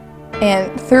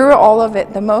 And through all of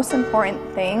it, the most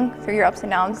important thing through your ups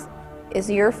and downs is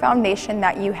your foundation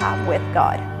that you have with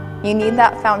God. You need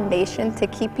that foundation to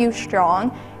keep you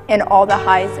strong in all the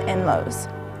highs and lows.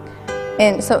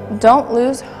 And so don't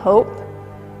lose hope,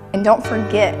 and don't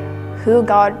forget who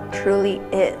God truly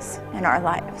is in our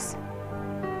lives.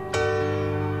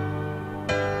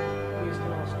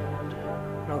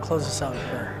 And I'll close this out in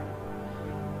prayer.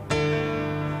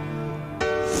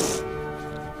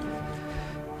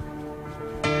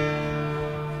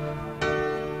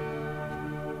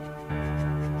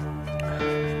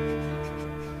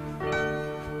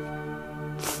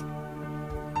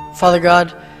 Father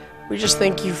God, we just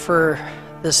thank you for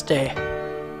this day.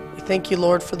 We thank you,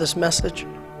 Lord, for this message.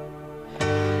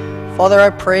 Father,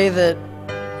 I pray that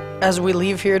as we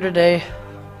leave here today,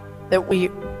 that we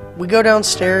go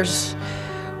downstairs,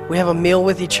 we have a meal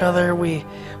with each other, we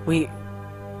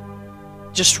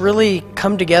just really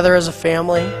come together as a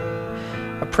family.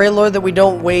 I pray, Lord, that we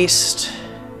don't waste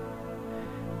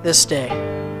this day,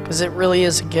 because it really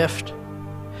is a gift.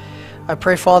 I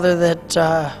pray, Father, that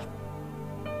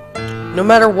no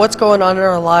matter what's going on in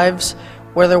our lives,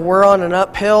 whether we're on an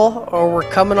uphill or we're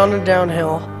coming on a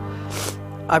downhill,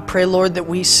 I pray, Lord, that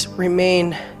we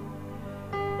stand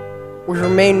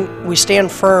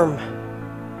firm,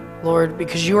 Lord,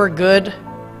 because you are good.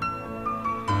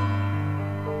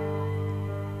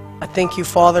 I thank you,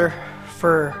 Father,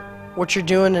 for what you're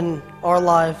doing in our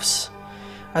lives.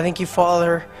 I thank you,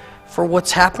 Father, for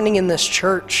what's happening in this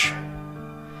church.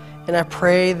 And I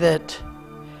pray that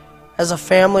as a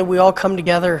family, we all come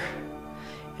together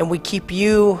and we keep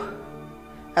you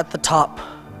at the top.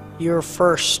 You're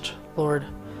first, Lord.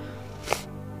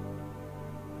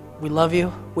 We love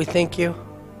you. We thank you.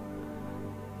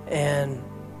 And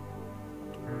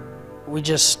we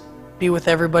just be with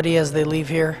everybody as they leave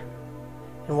here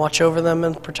and watch over them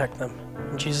and protect them.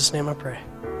 In Jesus' name I pray.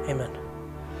 Amen.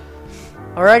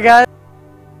 All right, guys.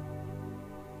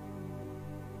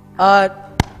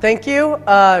 Thank you.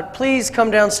 Please come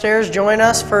downstairs, join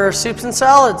us for Soups and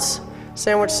Salads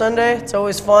Sandwich Sunday. It's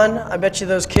always fun. I bet you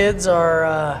those kids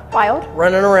are Wild.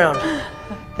 running around.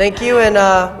 Thank you, and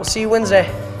we'll see you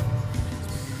Wednesday.